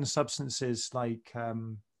certain substances like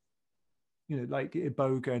like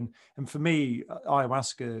iboga, and for me,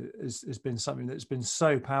 ayahuasca has been something that's been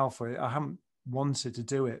so powerful. I haven't wanted to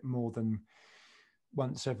do it more than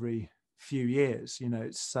once every few years.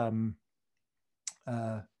 It's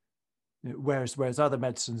whereas other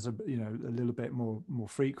medicines are a little bit more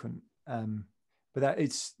frequent. But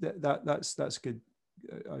that's good.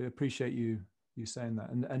 I appreciate you saying that,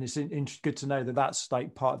 and it's good to know that that's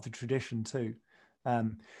like part of the tradition too.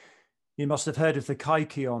 You must have heard of the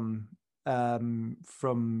Kykeon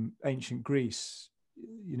from ancient Greece,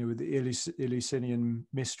 with the Eleusinian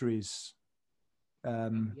mysteries.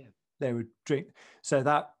 They would drink. So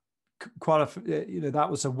that that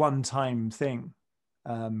was a one-time thing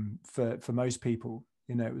for most people.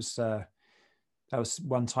 It was that was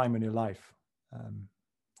one time in your life,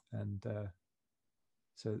 and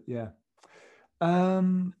so yeah.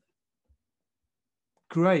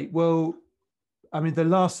 Great. Well, I mean, the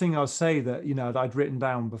last thing I'll say that I'd written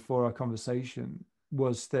down before our conversation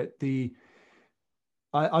was that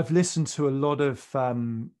I've listened to a lot of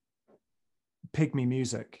pygmy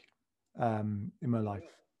music in my life,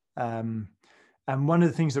 and one of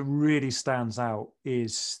the things that really stands out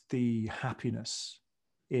is the happiness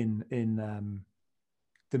in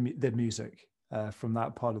the music from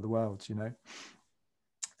that part of the world,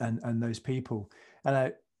 and those people.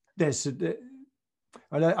 And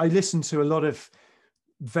I listened to a lot of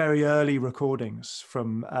very early recordings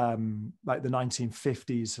from like the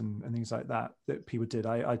 1950s and things like that people did.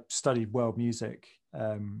 I studied world music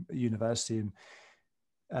at university,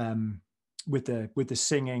 and with the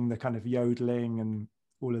singing, the kind of yodeling and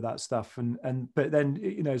all of that stuff, but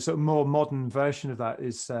then sort of more modern version of that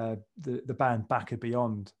is the band Baka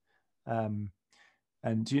Beyond. And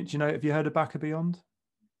do you know, have you heard of Baka Beyond?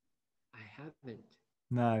 I haven't.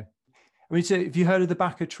 No. I mean, so have you heard of the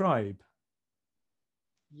Baka tribe?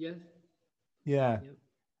 Yes. Yeah.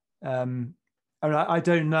 Yep. I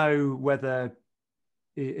don't know whether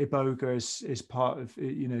iboga is part of,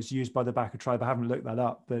 is used by the Baka tribe. I haven't looked that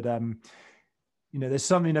up, but there's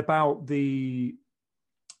something about the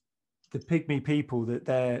pygmy people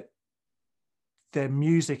that their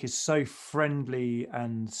music is so friendly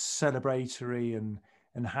and celebratory and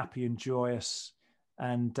happy and joyous.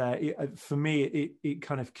 And for me, it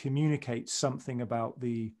kind of communicates something about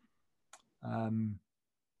the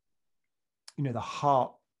the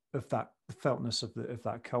heart of that, the feltness of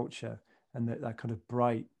that culture, and that kind of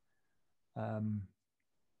bright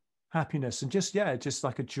happiness, and just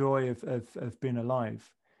like a joy of being alive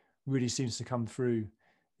really seems to come through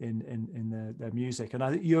in their music. And I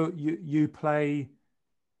think you play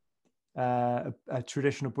a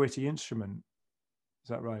traditional Bwiti instrument. Is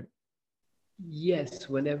that right? Yes.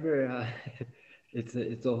 Whenever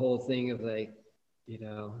it's a whole thing of like,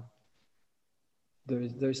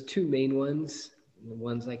 there's two main ones.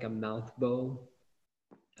 One's like a mouth bow.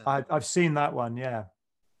 I've seen that one. Yeah.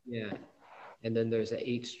 Yeah. And then there's an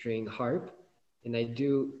 8-string harp, and I'm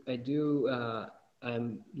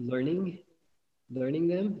learning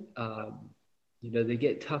them. They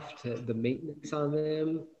get tough the maintenance on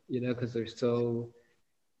them, because they're so,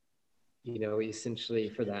 essentially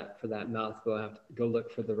for that mouth bow, I have to go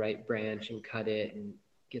look for the right branch and cut it and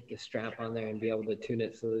get the strap on there and be able to tune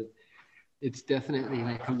it. So it's definitely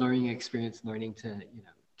like a learning experience, learning to,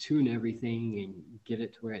 tune everything and get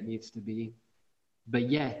it to where it needs to be. But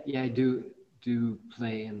yeah, I do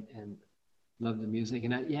play and love the music.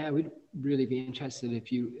 And I would really be interested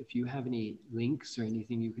if you have any links or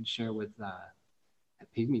anything you could share with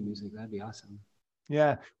pygmy music. That'd be awesome.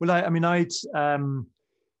 Yeah. Well,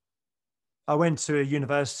 I went to a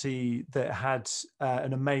university that had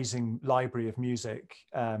an amazing library of music,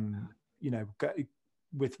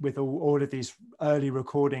 with all of these early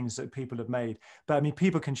recordings that people have made. But I mean,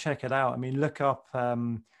 people can check it out. I mean, look up,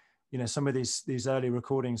 some of these early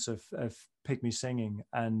recordings of pygmy singing,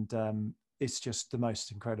 and it's just the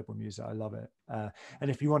most incredible music. I love it.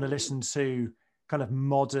 And if you want to listen to kind of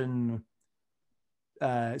modern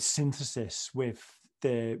synthesis with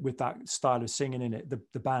that style of singing in it,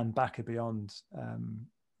 the band Baka Beyond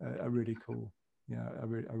are really cool. Yeah, I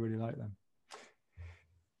really like them.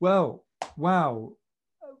 Well, wow.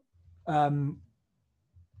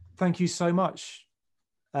 Thank you so much,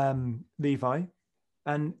 Levi.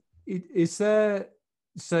 And is there?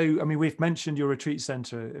 So, I mean, we've mentioned your retreat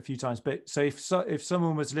center a few times, but so if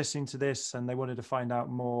someone was listening to this and they wanted to find out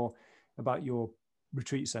more about your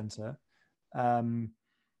retreat center,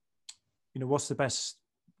 what's the best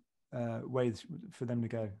way for them to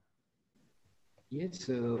go? Yeah,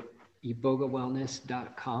 so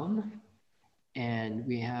ibogawellness.com, and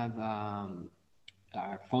we have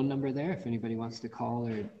our phone number there. If anybody wants to call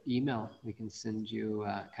or email, we can send you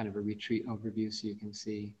kind of a retreat overview so you can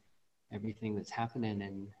see everything that's happening.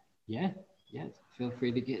 And yeah, feel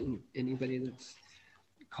free to get in, anybody that's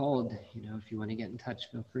called, if you want to get in touch,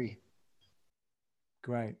 feel free.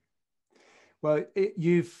 Great. Well,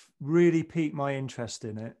 you've really piqued my interest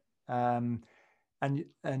in it. And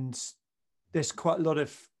there's quite a lot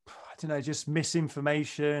of, I don't know, just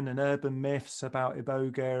misinformation and urban myths about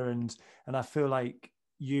Iboga. And I feel like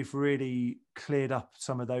you've really cleared up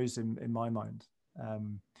some of those in my mind.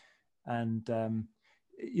 Iboga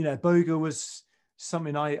was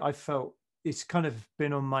something I felt it's kind of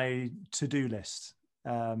been on my to-do list.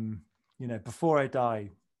 Before I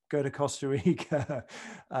die, go to Costa Rica,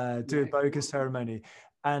 do a Iboga ceremony.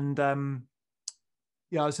 And I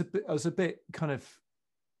was a bit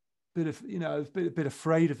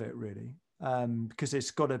afraid of it, really, because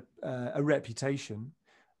it's got a reputation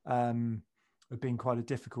of being quite a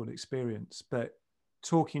difficult experience. But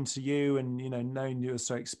talking to you and knowing you're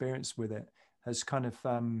so experienced with it has kind of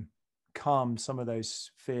calmed some of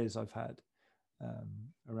those fears I've had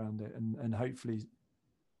around it, and hopefully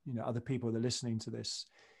other people that are listening to this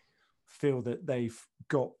feel that they've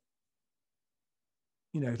got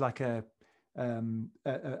like a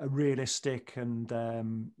realistic and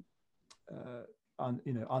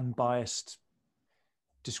unbiased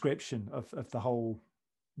description of the whole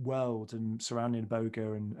world and surrounding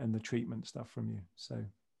Iboga and the treatment stuff from you. So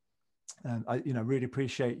I really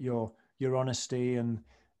appreciate your honesty and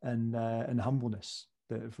humbleness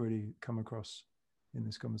that have really come across in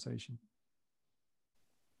this conversation.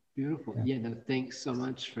 Beautiful. Thanks so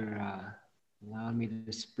much for allowing me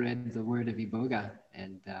to spread the word of Iboga,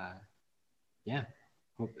 and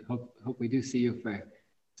hope we do see you for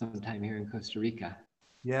some time here in Costa Rica.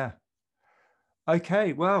 Yeah.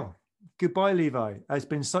 Okay, well, goodbye, Levi. It's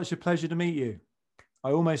been such a pleasure to meet you.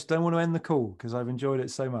 I almost don't want to end the call because I've enjoyed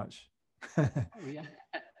it so much. Thanks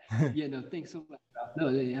so much,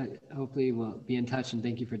 Ralph. Hopefully we'll be in touch, and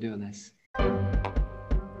thank you for doing this.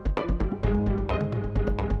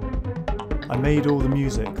 I made all the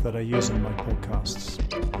music that I use in my podcasts.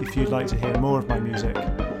 If you'd like to hear more of my music,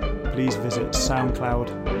 please visit SoundCloud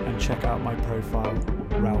and check out my profile,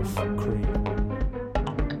 Ralph Cree.